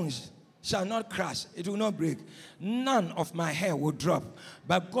 My bones shall not crash. It will not break. None of my hair will drop.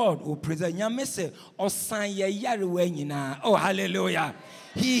 But God will preserve. Nyamese osanye yarewe nyina. Oh, hallelujah.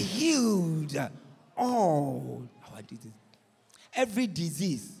 He healed all our diseases. Every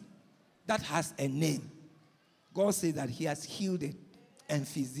disease that has a name, God says that he has healed it.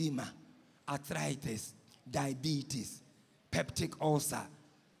 Emphysema, arthritis, diabetes, peptic ulcer,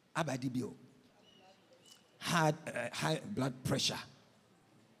 abadibio, high blood pressure,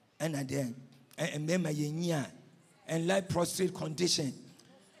 and then and like prostate condition,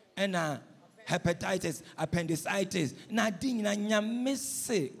 and hepatitis, appendicitis. Nadine na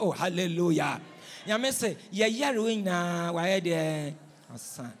nyamese. Oh, hallelujah. Nyamese ya yaruin na wae de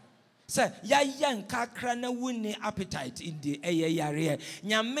asan. Say ya yan kakra na wuni appetite in the yare.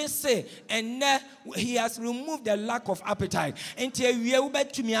 Nyamese and he has removed the lack of appetite. Enti we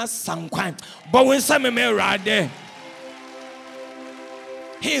ubetumi asankwan. But when some me rade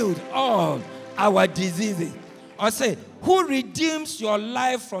healed all our diseases. I say, who redeems your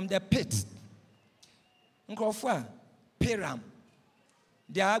life from the pit? Nkofwa, Piram.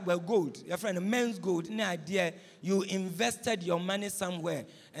 They are gold. Your friend, men's gold. No idea. You invested your money somewhere,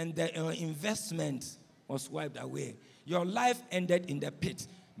 and the investment was wiped away. Your life ended in the pit.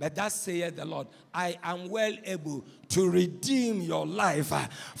 But that saith the Lord, I am well able to redeem your life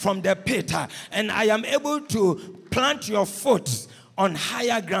from the pit, and I am able to plant your foot on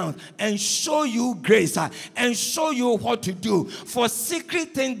higher ground and show you grace and show you what to do. For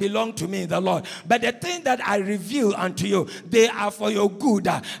secret things belong to me, the Lord. But the things that I reveal unto you, they are for your good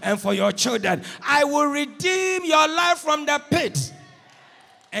and for your children. I will redeem your life from the pit.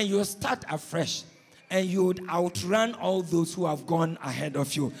 And you start afresh. And you would outrun all those who have gone ahead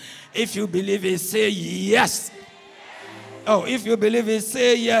of you. If you believe it, say yes. Oh, if you believe it,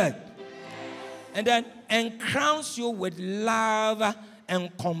 say yes. And then crowns you with love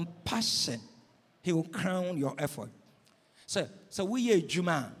and compassion. He will crown your effort. So we are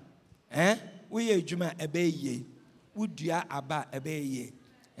Juma. We are Juma ebeye. Udia aba ebeye.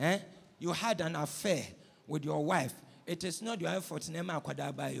 You had an affair with your wife. It is not your effort.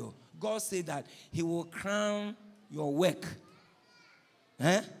 God said that he will crown your work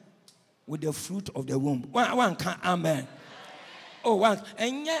with the fruit of the womb. One can amen. Oh, one.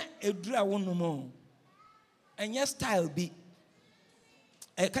 And yet, a dra one more. And your style be.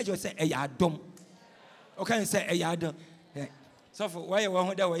 Can you say a yardom? Or can you say a yardom? So, for why you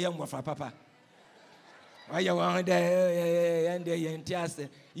want that way, young for papa? Why you want there and the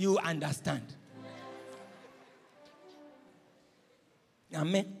you understand?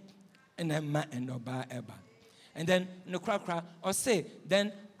 Amen. And and then no cry or say,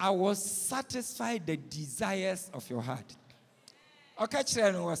 then I will satisfy the desires of your heart. Okay,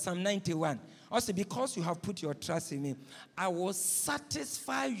 Psalm 91. Also, because you have put your trust in me, I will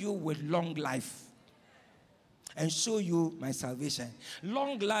satisfy you with long life and show you my salvation.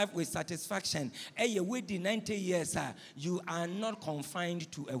 Long life with satisfaction. Within 90 years, you are not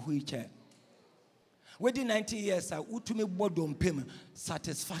confined to a wheelchair. Within 90 years,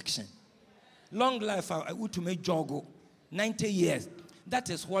 satisfaction. Long life, jogo. 90 years. That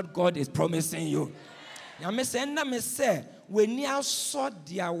is what God is promising you. When you saw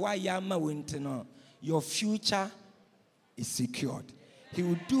your future is secured. He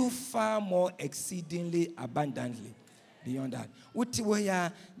will do far more exceedingly abundantly beyond that.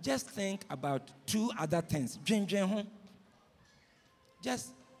 Just think about two other things.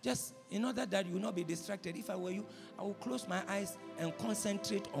 Just in order that you will not be distracted. If I were you, I will close my eyes and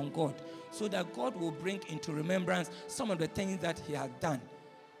concentrate on God, so that God will bring into remembrance some of the things that he has done,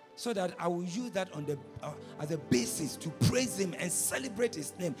 so that I will use that on the as a basis to praise him and celebrate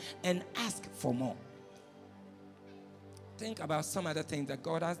his name and ask for more. Think about some other things that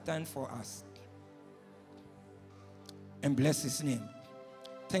God has done for us and bless his name.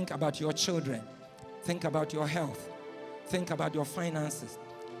 Think about your children. Think about your health. Think about your finances.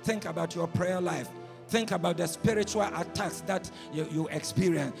 Think about your prayer life. Think about the spiritual attacks that you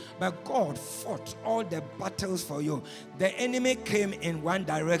experience. But God fought all the battles for you. The enemy came in one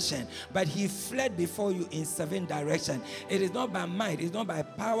direction, but he fled before you in 7 directions. It is not by might, it is not by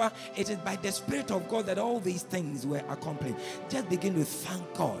power, it is by the Spirit of God that all these things were accomplished. Just begin to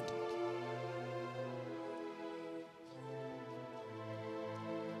thank God.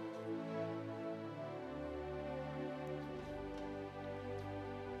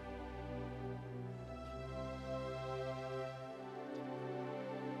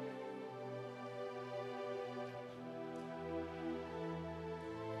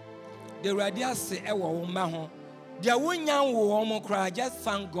 The radia se ewo woma ho. Dia wonya wo omo kra, just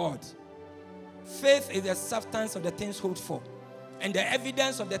thank God. Faith is the substance of the things hoped for, and the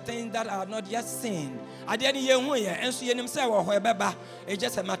evidence of the things that are not yet seen. It's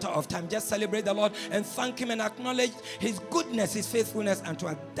just a matter of time. Just celebrate the Lord and thank Him and acknowledge His goodness, His faithfulness, and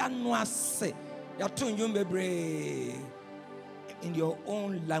to in your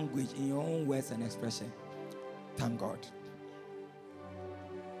own language, in your own words and expression. Thank God.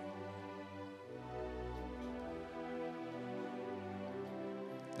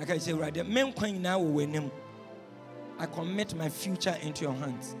 Like I say right there, I commit my future into your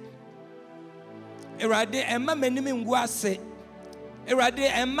hands. Erade emma menimi ngwase. Erade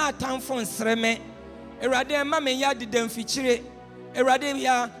emma tamfo nsreme. Erade emma menya dedam fichire. Erade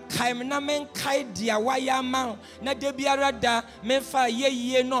ya kaim na men kai dia waya ma na de biara da menfa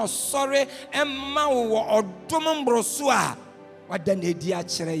yeye no sore emma wo odom mbroso a wada na edi a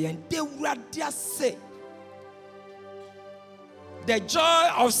kire yen de wurade ase. The joy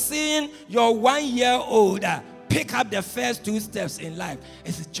of seeing your 1-year-old pick up the first 2 steps in life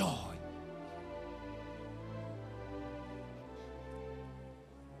is a joy.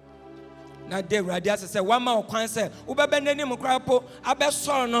 Now, the radius said, one more concern. Ubabendeni mukrapo,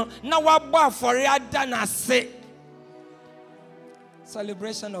 abesono, na wabwa for yadana se.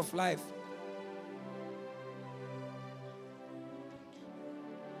 Celebration of life.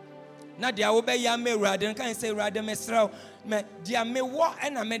 Na dia obe ya me rade kan say rade mesra me dia me wo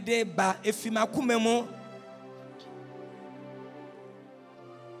na me de ba efima kumemu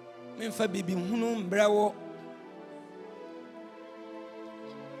me fa bibi hunu mbrawo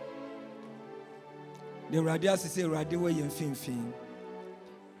the rade say rade wo ye mfimfin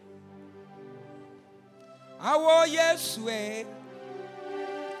awo yesu e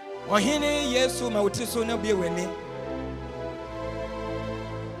ohini yesu ma wotiso na bie weni.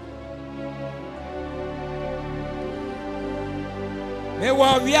 Me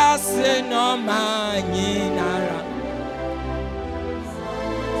wa wiase no manyinara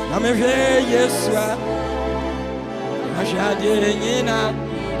na me hwe Yesu a na hwade nyina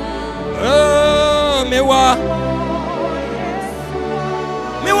oh me wa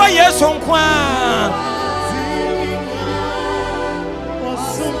Yesu nkwa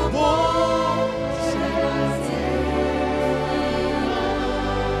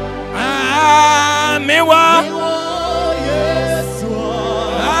me wa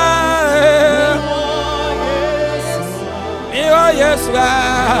Yes,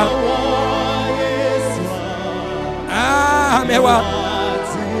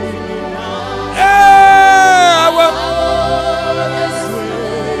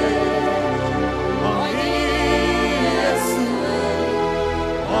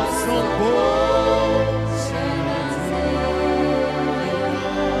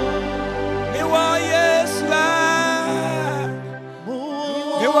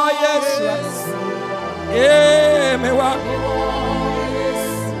 mewa.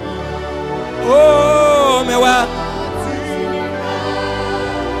 Oh, mewa.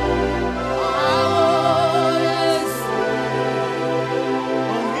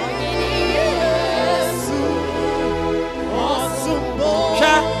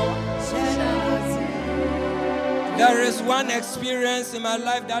 There is one experience in my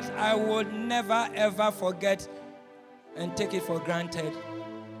life that I will never ever forget and take it for granted.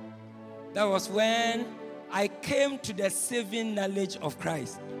 That was when I came to the saving knowledge of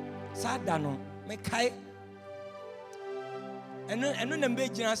Christ. Sadano, me kai. Eno na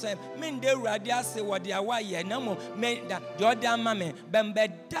mbe jina say me nde urade ase wo de awaye na mo me da de ode ama me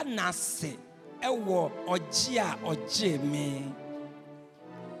bembe da na se ewo oje a oje me.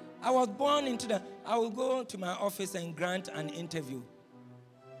 I was born into the I will go to my office and grant an interview.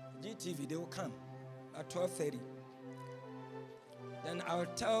 GTV, they will come at 12:30. Then I will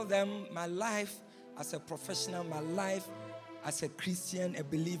tell them my life as a professional, my life as a Christian, a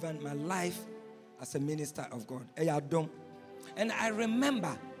believer, my life as a minister of God. And I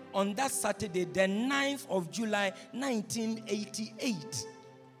remember on that Saturday, the 9th of July, 1988.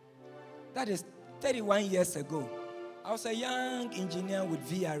 That is 31 years ago. I was a young engineer with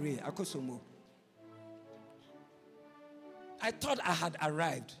VRA, Akosomo. I thought I had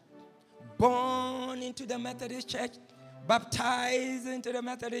arrived. Born into the Methodist Church, baptized into the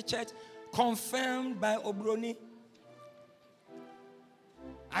Methodist Church, confirmed by Obroni.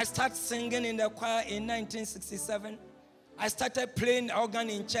 I started singing in the choir in 1967. I started playing organ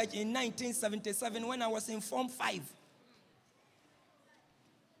in church in 1977 when I was in Form 5.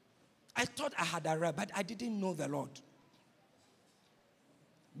 I thought I had arrived, but I didn't know the Lord.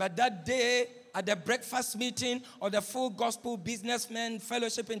 But that day, at the breakfast meeting of the Full Gospel Businessmen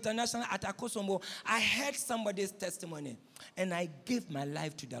Fellowship International at Akosombo, I heard somebody's testimony, and I gave my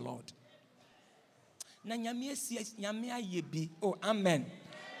life to the Lord. Oh, amen.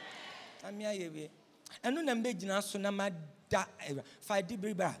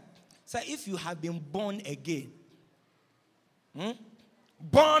 So if you have been born again,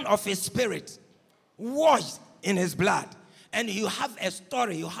 born of his spirit, washed in his blood, and you have a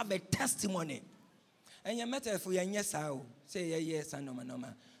story, you have a testimony. And you matter for your yes, say yes and no.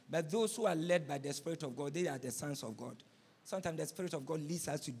 But those who are led by the Spirit of God, they are the sons of God. Sometimes the Spirit of God leads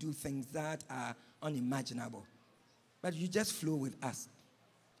us to do things that are unimaginable. But you just flow with us.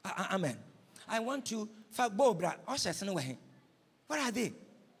 Amen. I want to fuck Bobra. What are they?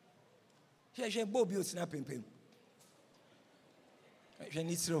 Here, Bob, you snapping him.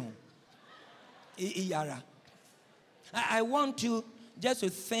 I want you just to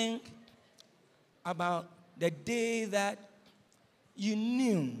think about the day that you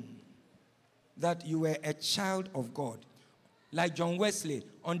knew that you were a child of God. Like John Wesley,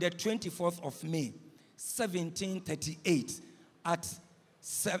 on the 24th of May, 1738, at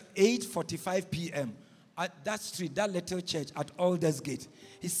 8:45 p.m., at that street, that little church at Aldersgate,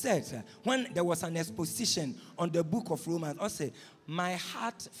 he said, when there was an exposition on the book of Romans, I said, my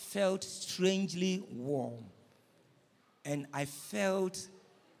heart felt strangely warm. And I felt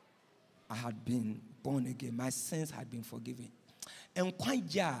I had been born again. My sins had been forgiven. And quite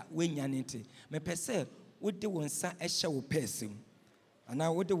ja when yanete, me pese would the one sa esha wo person, and I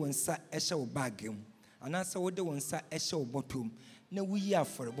would the one sa esha wo bagum, and I saw would the one sa esha wo bottom. No, we are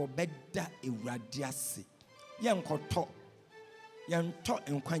for about better irradiasi. Young koto, young talk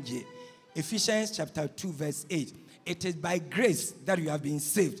and quanje. Ephesians chapter 2, verse 8. It is by grace that you have been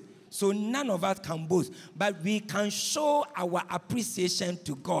saved. So none of us can boast, but we can show our appreciation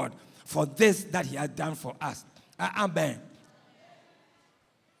to God for this that he has done for us. Amen.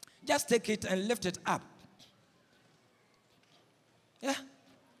 Just take it and lift it up. Yeah.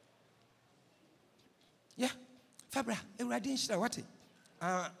 Yeah. Fabra, Eradin Shra, what?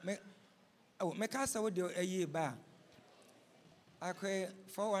 Make us a video a year bar. I create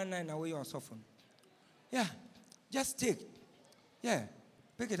 419 away or so. Yeah. Just take. Yeah.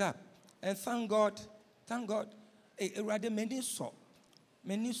 Pick it up. And thank God. Thank God. Erade many so.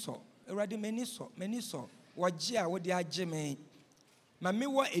 Erade many so. Wajia wo dia jeme. Mame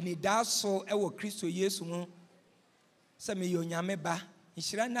wo eni da so e wo Kristo Yesu mu. Se me yo nyame ba.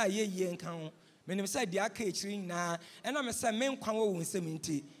 Nhira na ye nkan ho. Menim se dia aka ekiri na. E na me se me nkwan wo nsem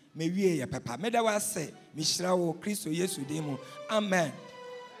nti me wie ye papa. Me da wa se me hira wo Kristo Yesu de mu. Amen.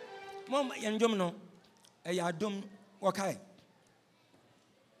 Mom yenjom no. E ya dom wakai.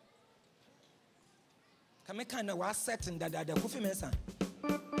 Kame kana wa setting da Kofi Mensah.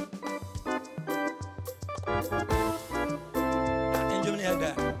 Enjoy me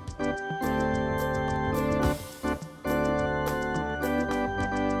that.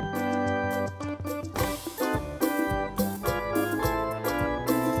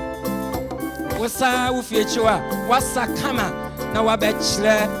 Wasa ufiechiwa wasa kama na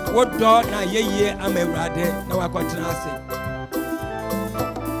wabechle wodo na yeye amewrade na wakwatena ase.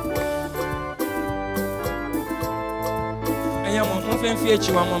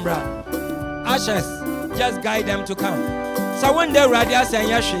 Ashes, just guide them to come. So when they ready, I say,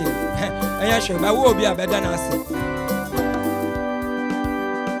 Yashi, but we'll be a better than us.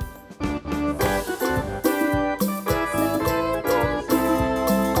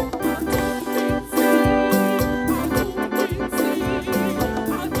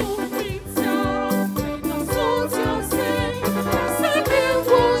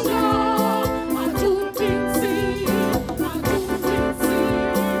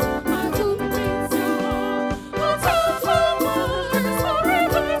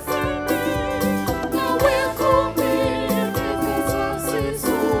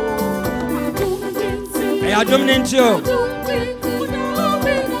 Dominant you.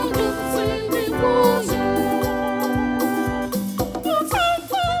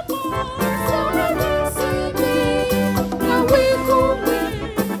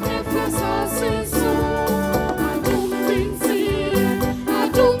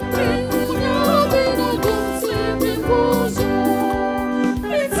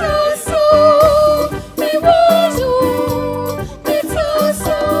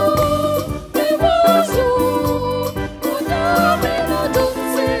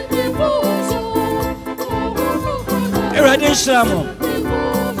 Shlamo.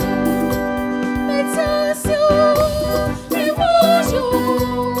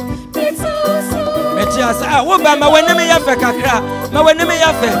 Metia Asa wo ba ma wani me yafe kakra ma wani me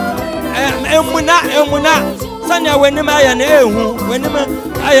yafe emuna sanya wani me aya na ehu wani me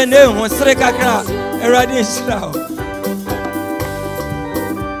aya na ehu sere kakra Eradi nshira o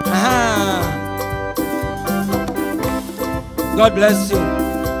God bless you.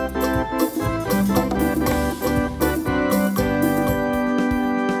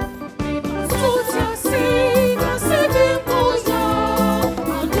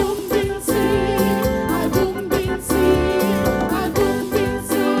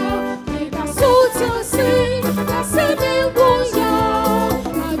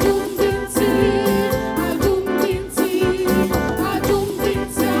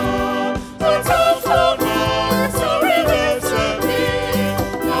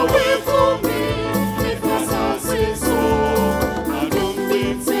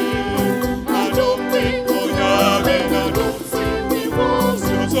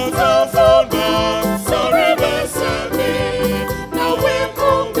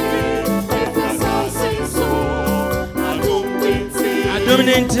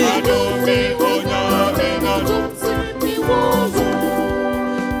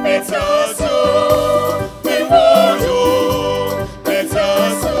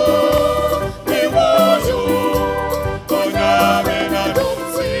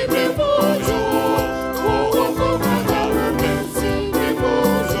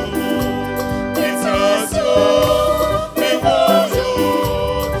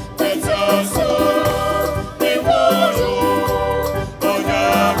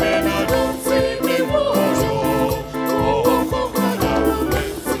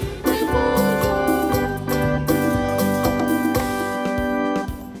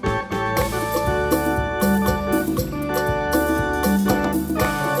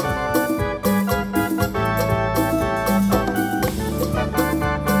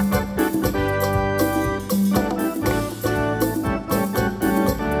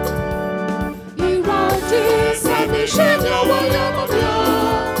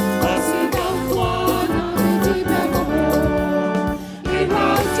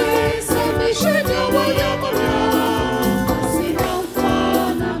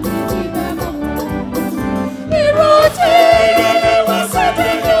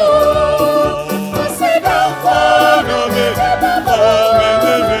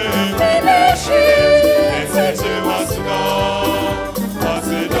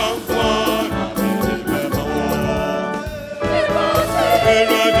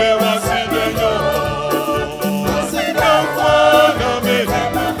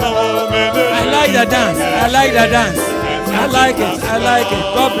 I like the dance. I like it. I like it.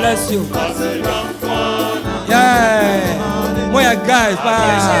 God bless you. Yeah. More guys.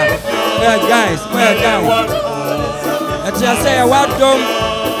 More guys. More guys. I just say what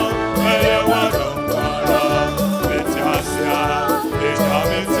don't.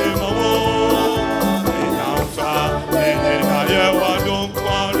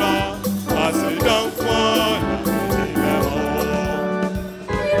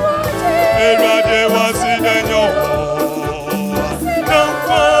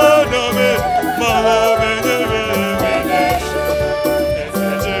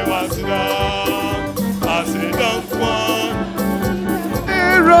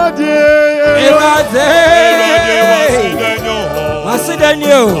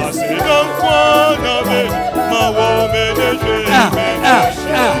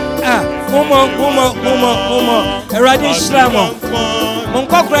 Eradi Shlamo.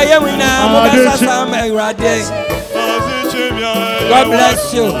 Monkokra yewina mobasa sam Eradi. God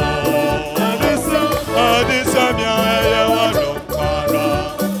bless you.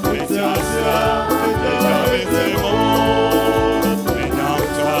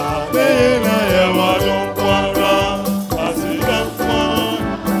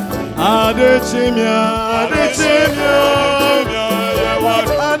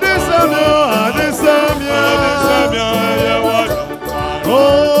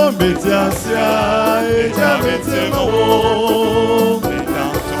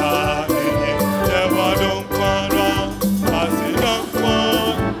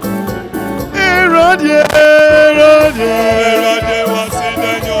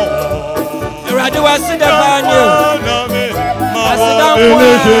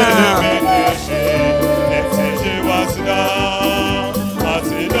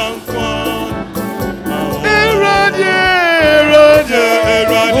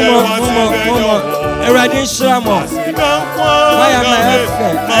 Eradi Shlamo. I am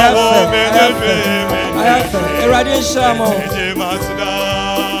Eradi Shlamo.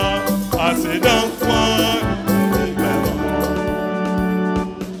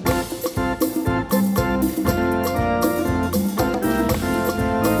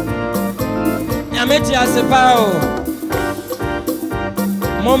 ase pao.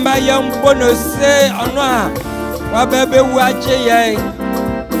 Momba yam bonose ono a wabebe wu agye ye.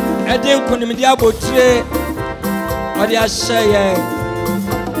 Ede nkonim dia botire. Odi ahye ye.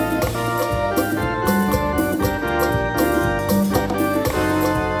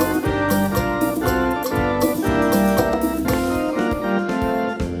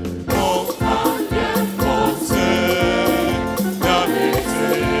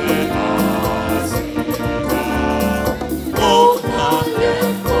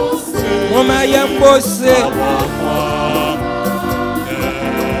 Mama yambose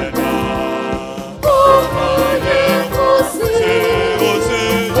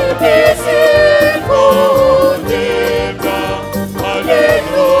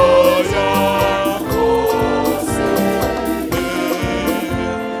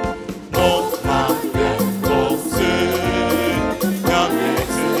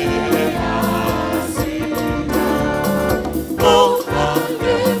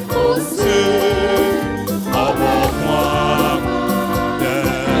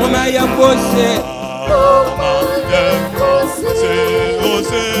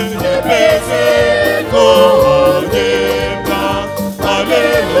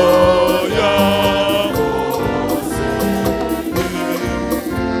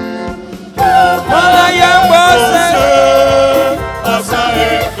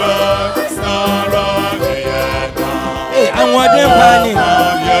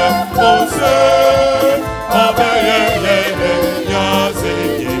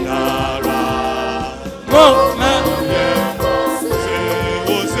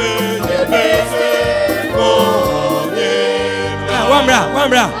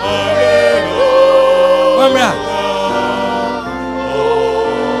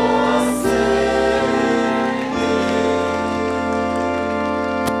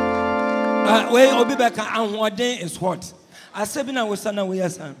is what? I said, "I was son we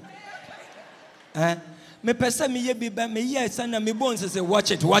son." Me pesa me ye be me ye son me bones say,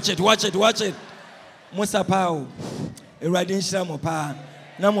 "Watch it, watch it, watch it, watch it." Musa pao, eradin shamo pa.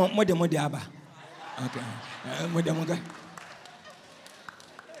 Na mo de aba. Okay, mo de.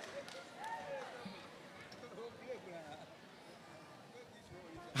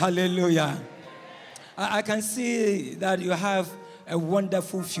 Hallelujah. I can see that you have a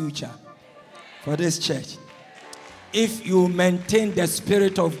wonderful future for this church. If you maintain the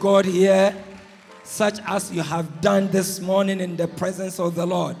Spirit of God here, such as you have done this morning in the presence of the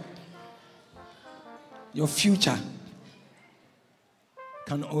Lord, your future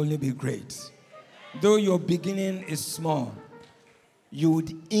can only be great. Though your beginning is small, you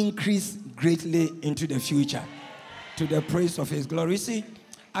would increase greatly into the future to the praise of His glory. You see,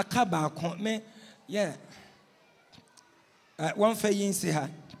 Akaba, yeah. One for you see her.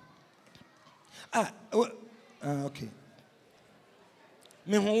 Okay.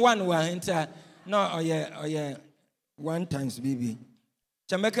 Me one enter no oh yeah 1 times baby.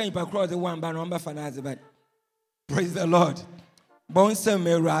 Jamaica you cross the one by number finance but praise the Lord. Bonse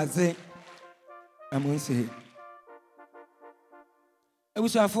me raze. I'm going to say. I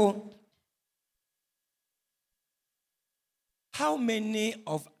wish I for how many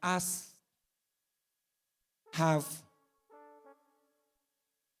of us have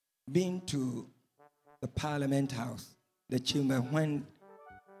been to the Parliament House, the chamber, when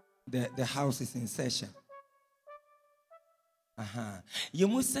the house is in session? You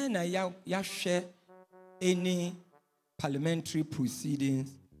must say na ya share any parliamentary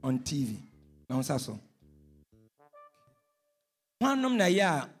proceedings on TV. Now so. One na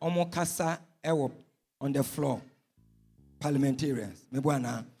ya omokasa ewo on the floor. Parliamentarians.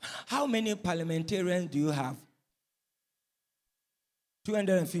 How many parliamentarians do you have?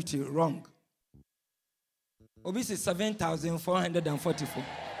 250. Wrong. Obviously 7,444.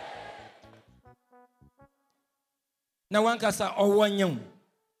 Now one kasa or 1 young.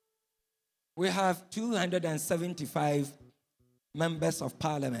 We have 275 members of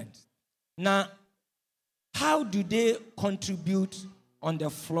parliament. Now, how do they contribute on the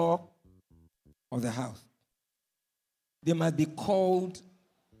floor of the house? They must be called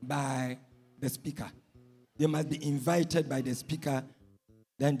by the speaker. They must be invited by the speaker.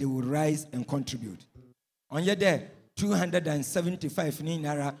 Then they will rise and contribute. On your day, 275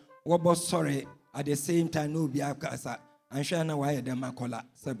 ninara, wabo sorry, at the same time, no be akasa. I'm sure na why the makola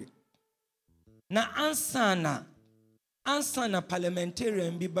sabi. Na ansana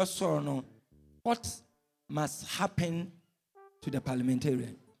parliamentarian be basorno. What must happen to the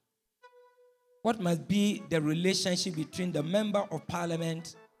parliamentarian? What must be the relationship between the member of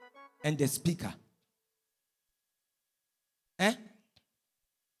parliament and the speaker?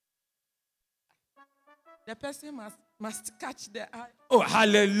 the person must catch the eye. Oh,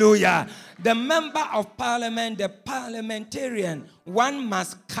 hallelujah. The member of parliament, the parliamentarian, one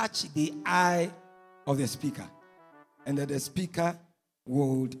must catch the eye of the speaker. And then the speaker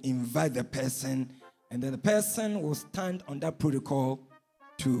would invite the person, and then the person will stand on that protocol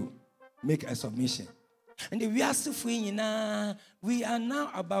to make a submission. And we are now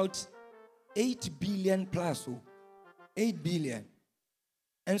about 8 billion plus. 8 billion.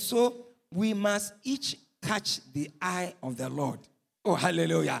 And so we must each catch the eye of the Lord. Oh,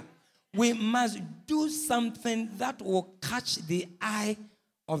 hallelujah. We must do something that will catch the eye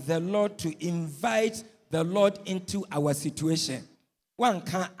of the Lord to invite the Lord into our situation. One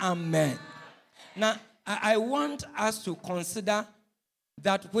can amen. Now, I want us to consider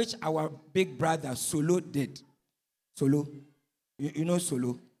that which our big brother Solo did. Solo. You know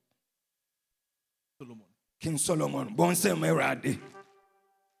Solo? Solomon. King Solomon. Bonse Merade.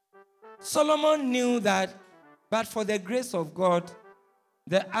 Solomon knew that, but for the grace of God,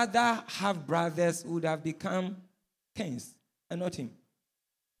 the other half-brothers would have become kings, and not him.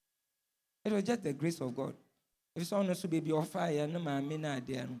 It was just the grace of God. If someone else be on fire, no man may not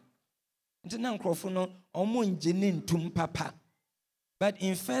there. But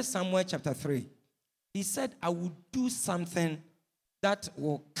in 1 Samuel chapter 3, he said, I will do something that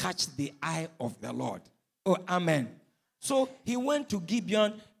will catch the eye of the Lord. Oh, amen. So he went to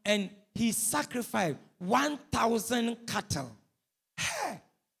Gibeon and he sacrificed 1,000 cattle.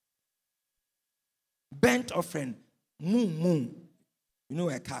 Burnt offering. Moo. You know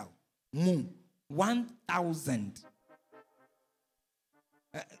a cow. Moo. 1,000.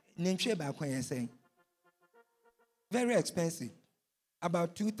 Very expensive.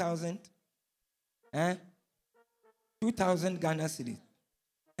 About 2,000. 2,000 Ghana cedis.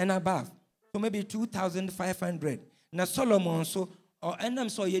 And above. So maybe 2,500. Now Solomon so or enam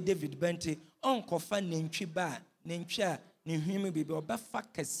so ye David Bente onko fa nentwi ba nentwi a ne hwimi bibi obafa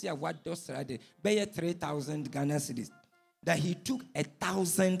kase a wadosrade be 3,000 Ghana cedis. That he took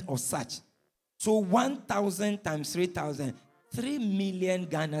 1,000 of such. So 1,000 times 3,000, 3 million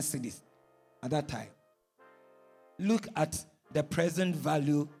Ghana cedis at that time. Look at the present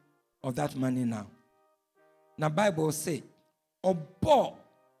value of that money now. Now Bible say, Obo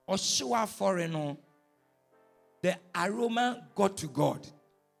Oshua foreign, the aroma got to God.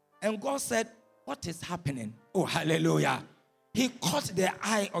 And God said, what is happening? Oh, hallelujah. He caught the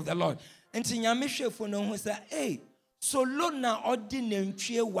eye of the Lord. And Tinyamishe Funo who said, hey, Solona ordinary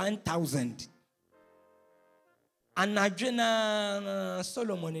 1,000. And Adrena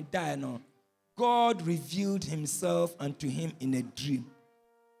Solomon died. God revealed himself unto him in a dream.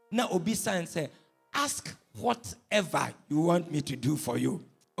 Now Obisa and said, ask whatever you want me to do for you.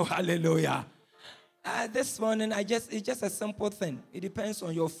 Oh, hallelujah. This morning, it's just a simple thing. It depends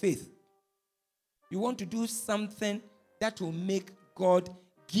on your faith. You want to do something that will make God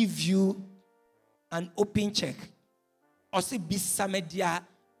give you an open check. Or say, bisamedia,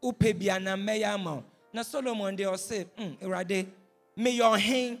 upebiana meyamo. Na Solomon, they will say, Irade, may your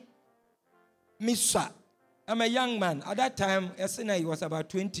hand, Misa. I'm a young man. At that time, he was about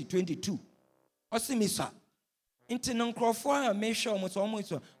 20, 22. Or see, Misa. Into non-crofo, make sure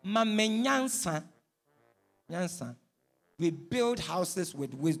almost Mamenyansa. We build houses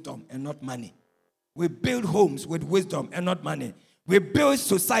with wisdom and not money. We build homes with wisdom and not money. We build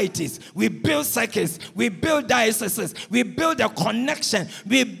societies. We build circuits. We build dioceses. We build a connection.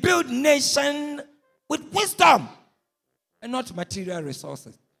 We build nation with wisdom and not material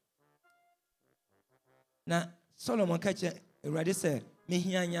resources. Now, Solomon catch already said,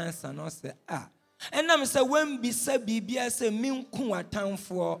 "Mehia nyansa no say And I'm say when be say bibia say minku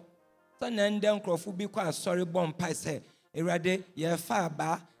atamfo so na ndem krofo bi kwa sorry bomb pai say erade ye fa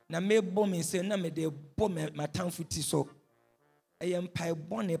ba na me bom me say na me de bom matamfo ti so eyem pai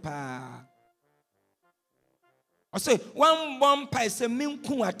bone pa I say one bomb pai say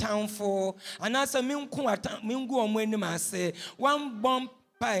minku atamfo anasa minku atam mingu omo anim ase one bomb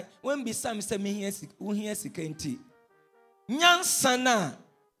pai when be some say me here sika nti nyansa na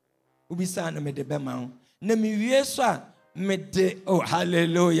ubisa na me de bema na me wie so a me de oh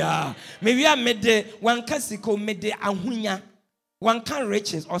hallelujah me wie me de wan kasiko me de ahunya wan kan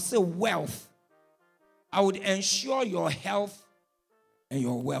riches or say wealth. I would ensure your health and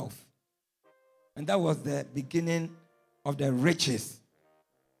your wealth. And that was the beginning of the riches.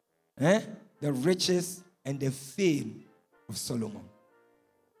 The riches and the fame of Solomon.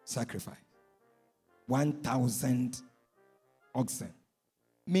 Sacrifice 1,000 oxen.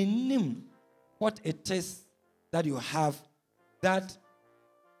 Meaning what it is that you have that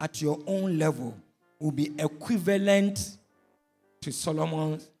at your own level will be equivalent to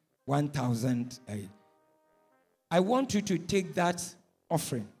Solomon's 1,000 I want you to take that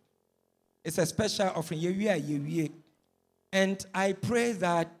offering. It's a special offering. And I pray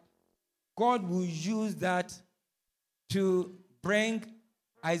that God will use that to bring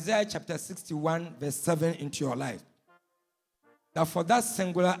Isaiah chapter 61, verse 7 into your life. That for that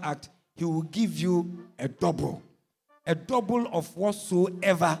singular act, he will give you a double of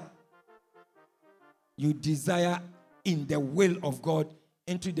whatsoever you desire in the will of God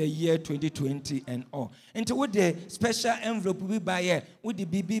into the year 2020 and all. Into with the special envelope we buy here, with the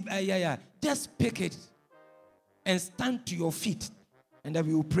BB, just pick it and stand to your feet, and then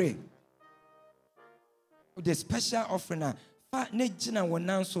we will pray. With the special offering,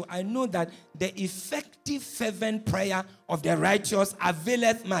 so I know that the effective fervent prayer of the righteous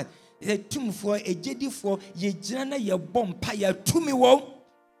availeth much. The tomb for a jedi for ye jana ye bomb paya to me wo.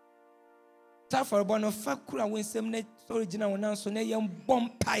 For one of Fakura when some original one so ne yam bomb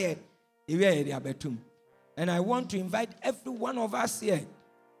pie and I want to invite every one of us here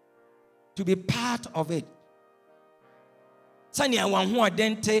to be part of it. Sanya wan ho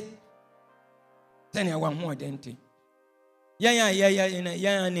adente. Sanya wan ho adente. Yeah.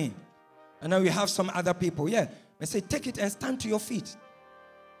 And now we have some other people. Yeah. I say, take it and stand to your feet.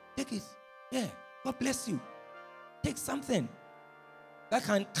 Take it. Yeah. God bless you. Take something that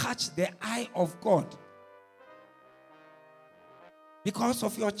can catch the eye of God because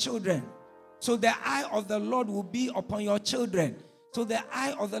of your children. So the eye of the Lord will be upon your children. So the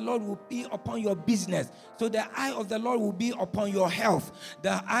eye of the Lord will be upon your business. So the eye of the Lord will be upon your health.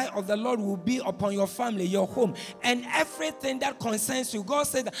 The eye of the Lord will be upon your family, your home, and everything that concerns you. God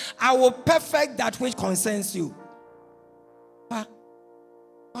said, I will perfect that which concerns you.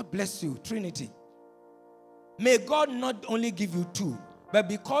 God bless you, Trinity. May God not only give you 2, but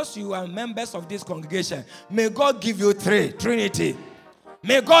because you are members of this congregation, may God give you 3, Trinity.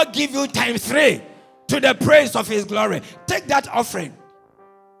 May God give you times 3 to the praise of his glory. Take that offering.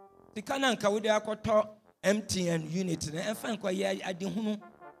 MTN unit.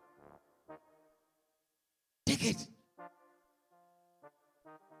 Take it.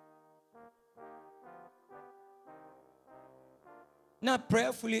 Now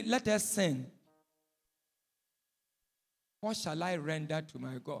prayerfully, let us sing. What shall I render to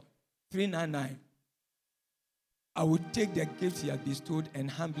my God? 399. I will take the gifts he has bestowed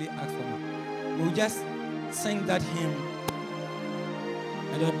and humbly ask for more. We'll just sing that hymn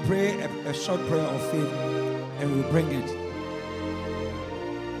and then pray a short prayer of faith and we'll bring it.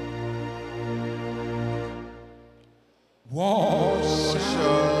 What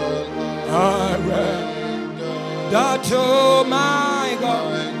shall I render to my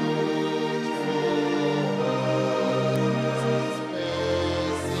God?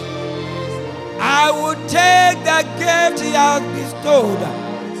 I will take the gift he has bestowed.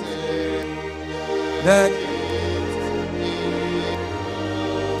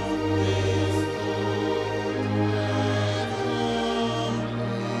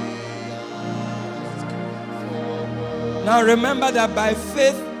 Now remember that by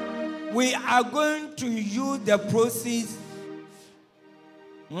faith, we are going to use the proceeds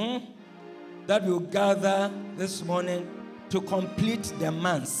that we'll gather this morning to complete the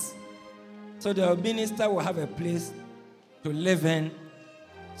months. So the minister will have a place to live in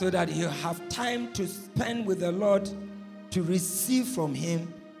so that he'll have time to spend with the Lord to receive from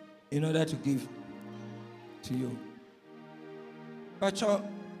him in order to give to you. Pacho,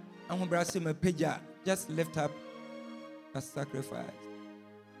 just lift up a sacrifice.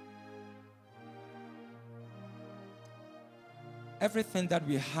 Everything that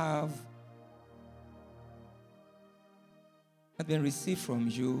we have has been received from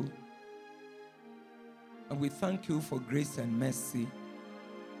you. And we thank you for grace and mercy.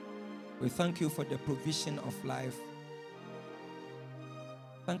 We thank you for the provision of life.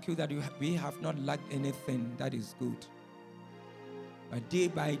 Thank you that we have not lacked anything that is good. But day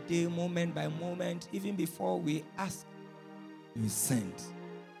by day, moment by moment, even before we ask, you send.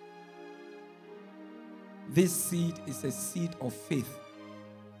 This seed is a seed of faith.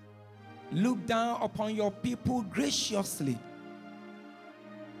 Look down upon your people graciously.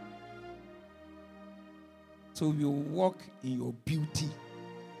 So we will walk in your beauty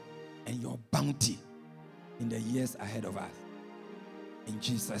and your bounty in the years ahead of us. In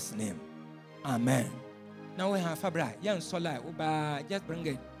Jesus' name. Amen. Now we have Fabra. Just bring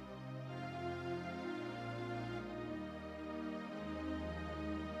it.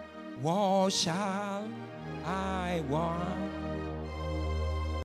 What shall I want?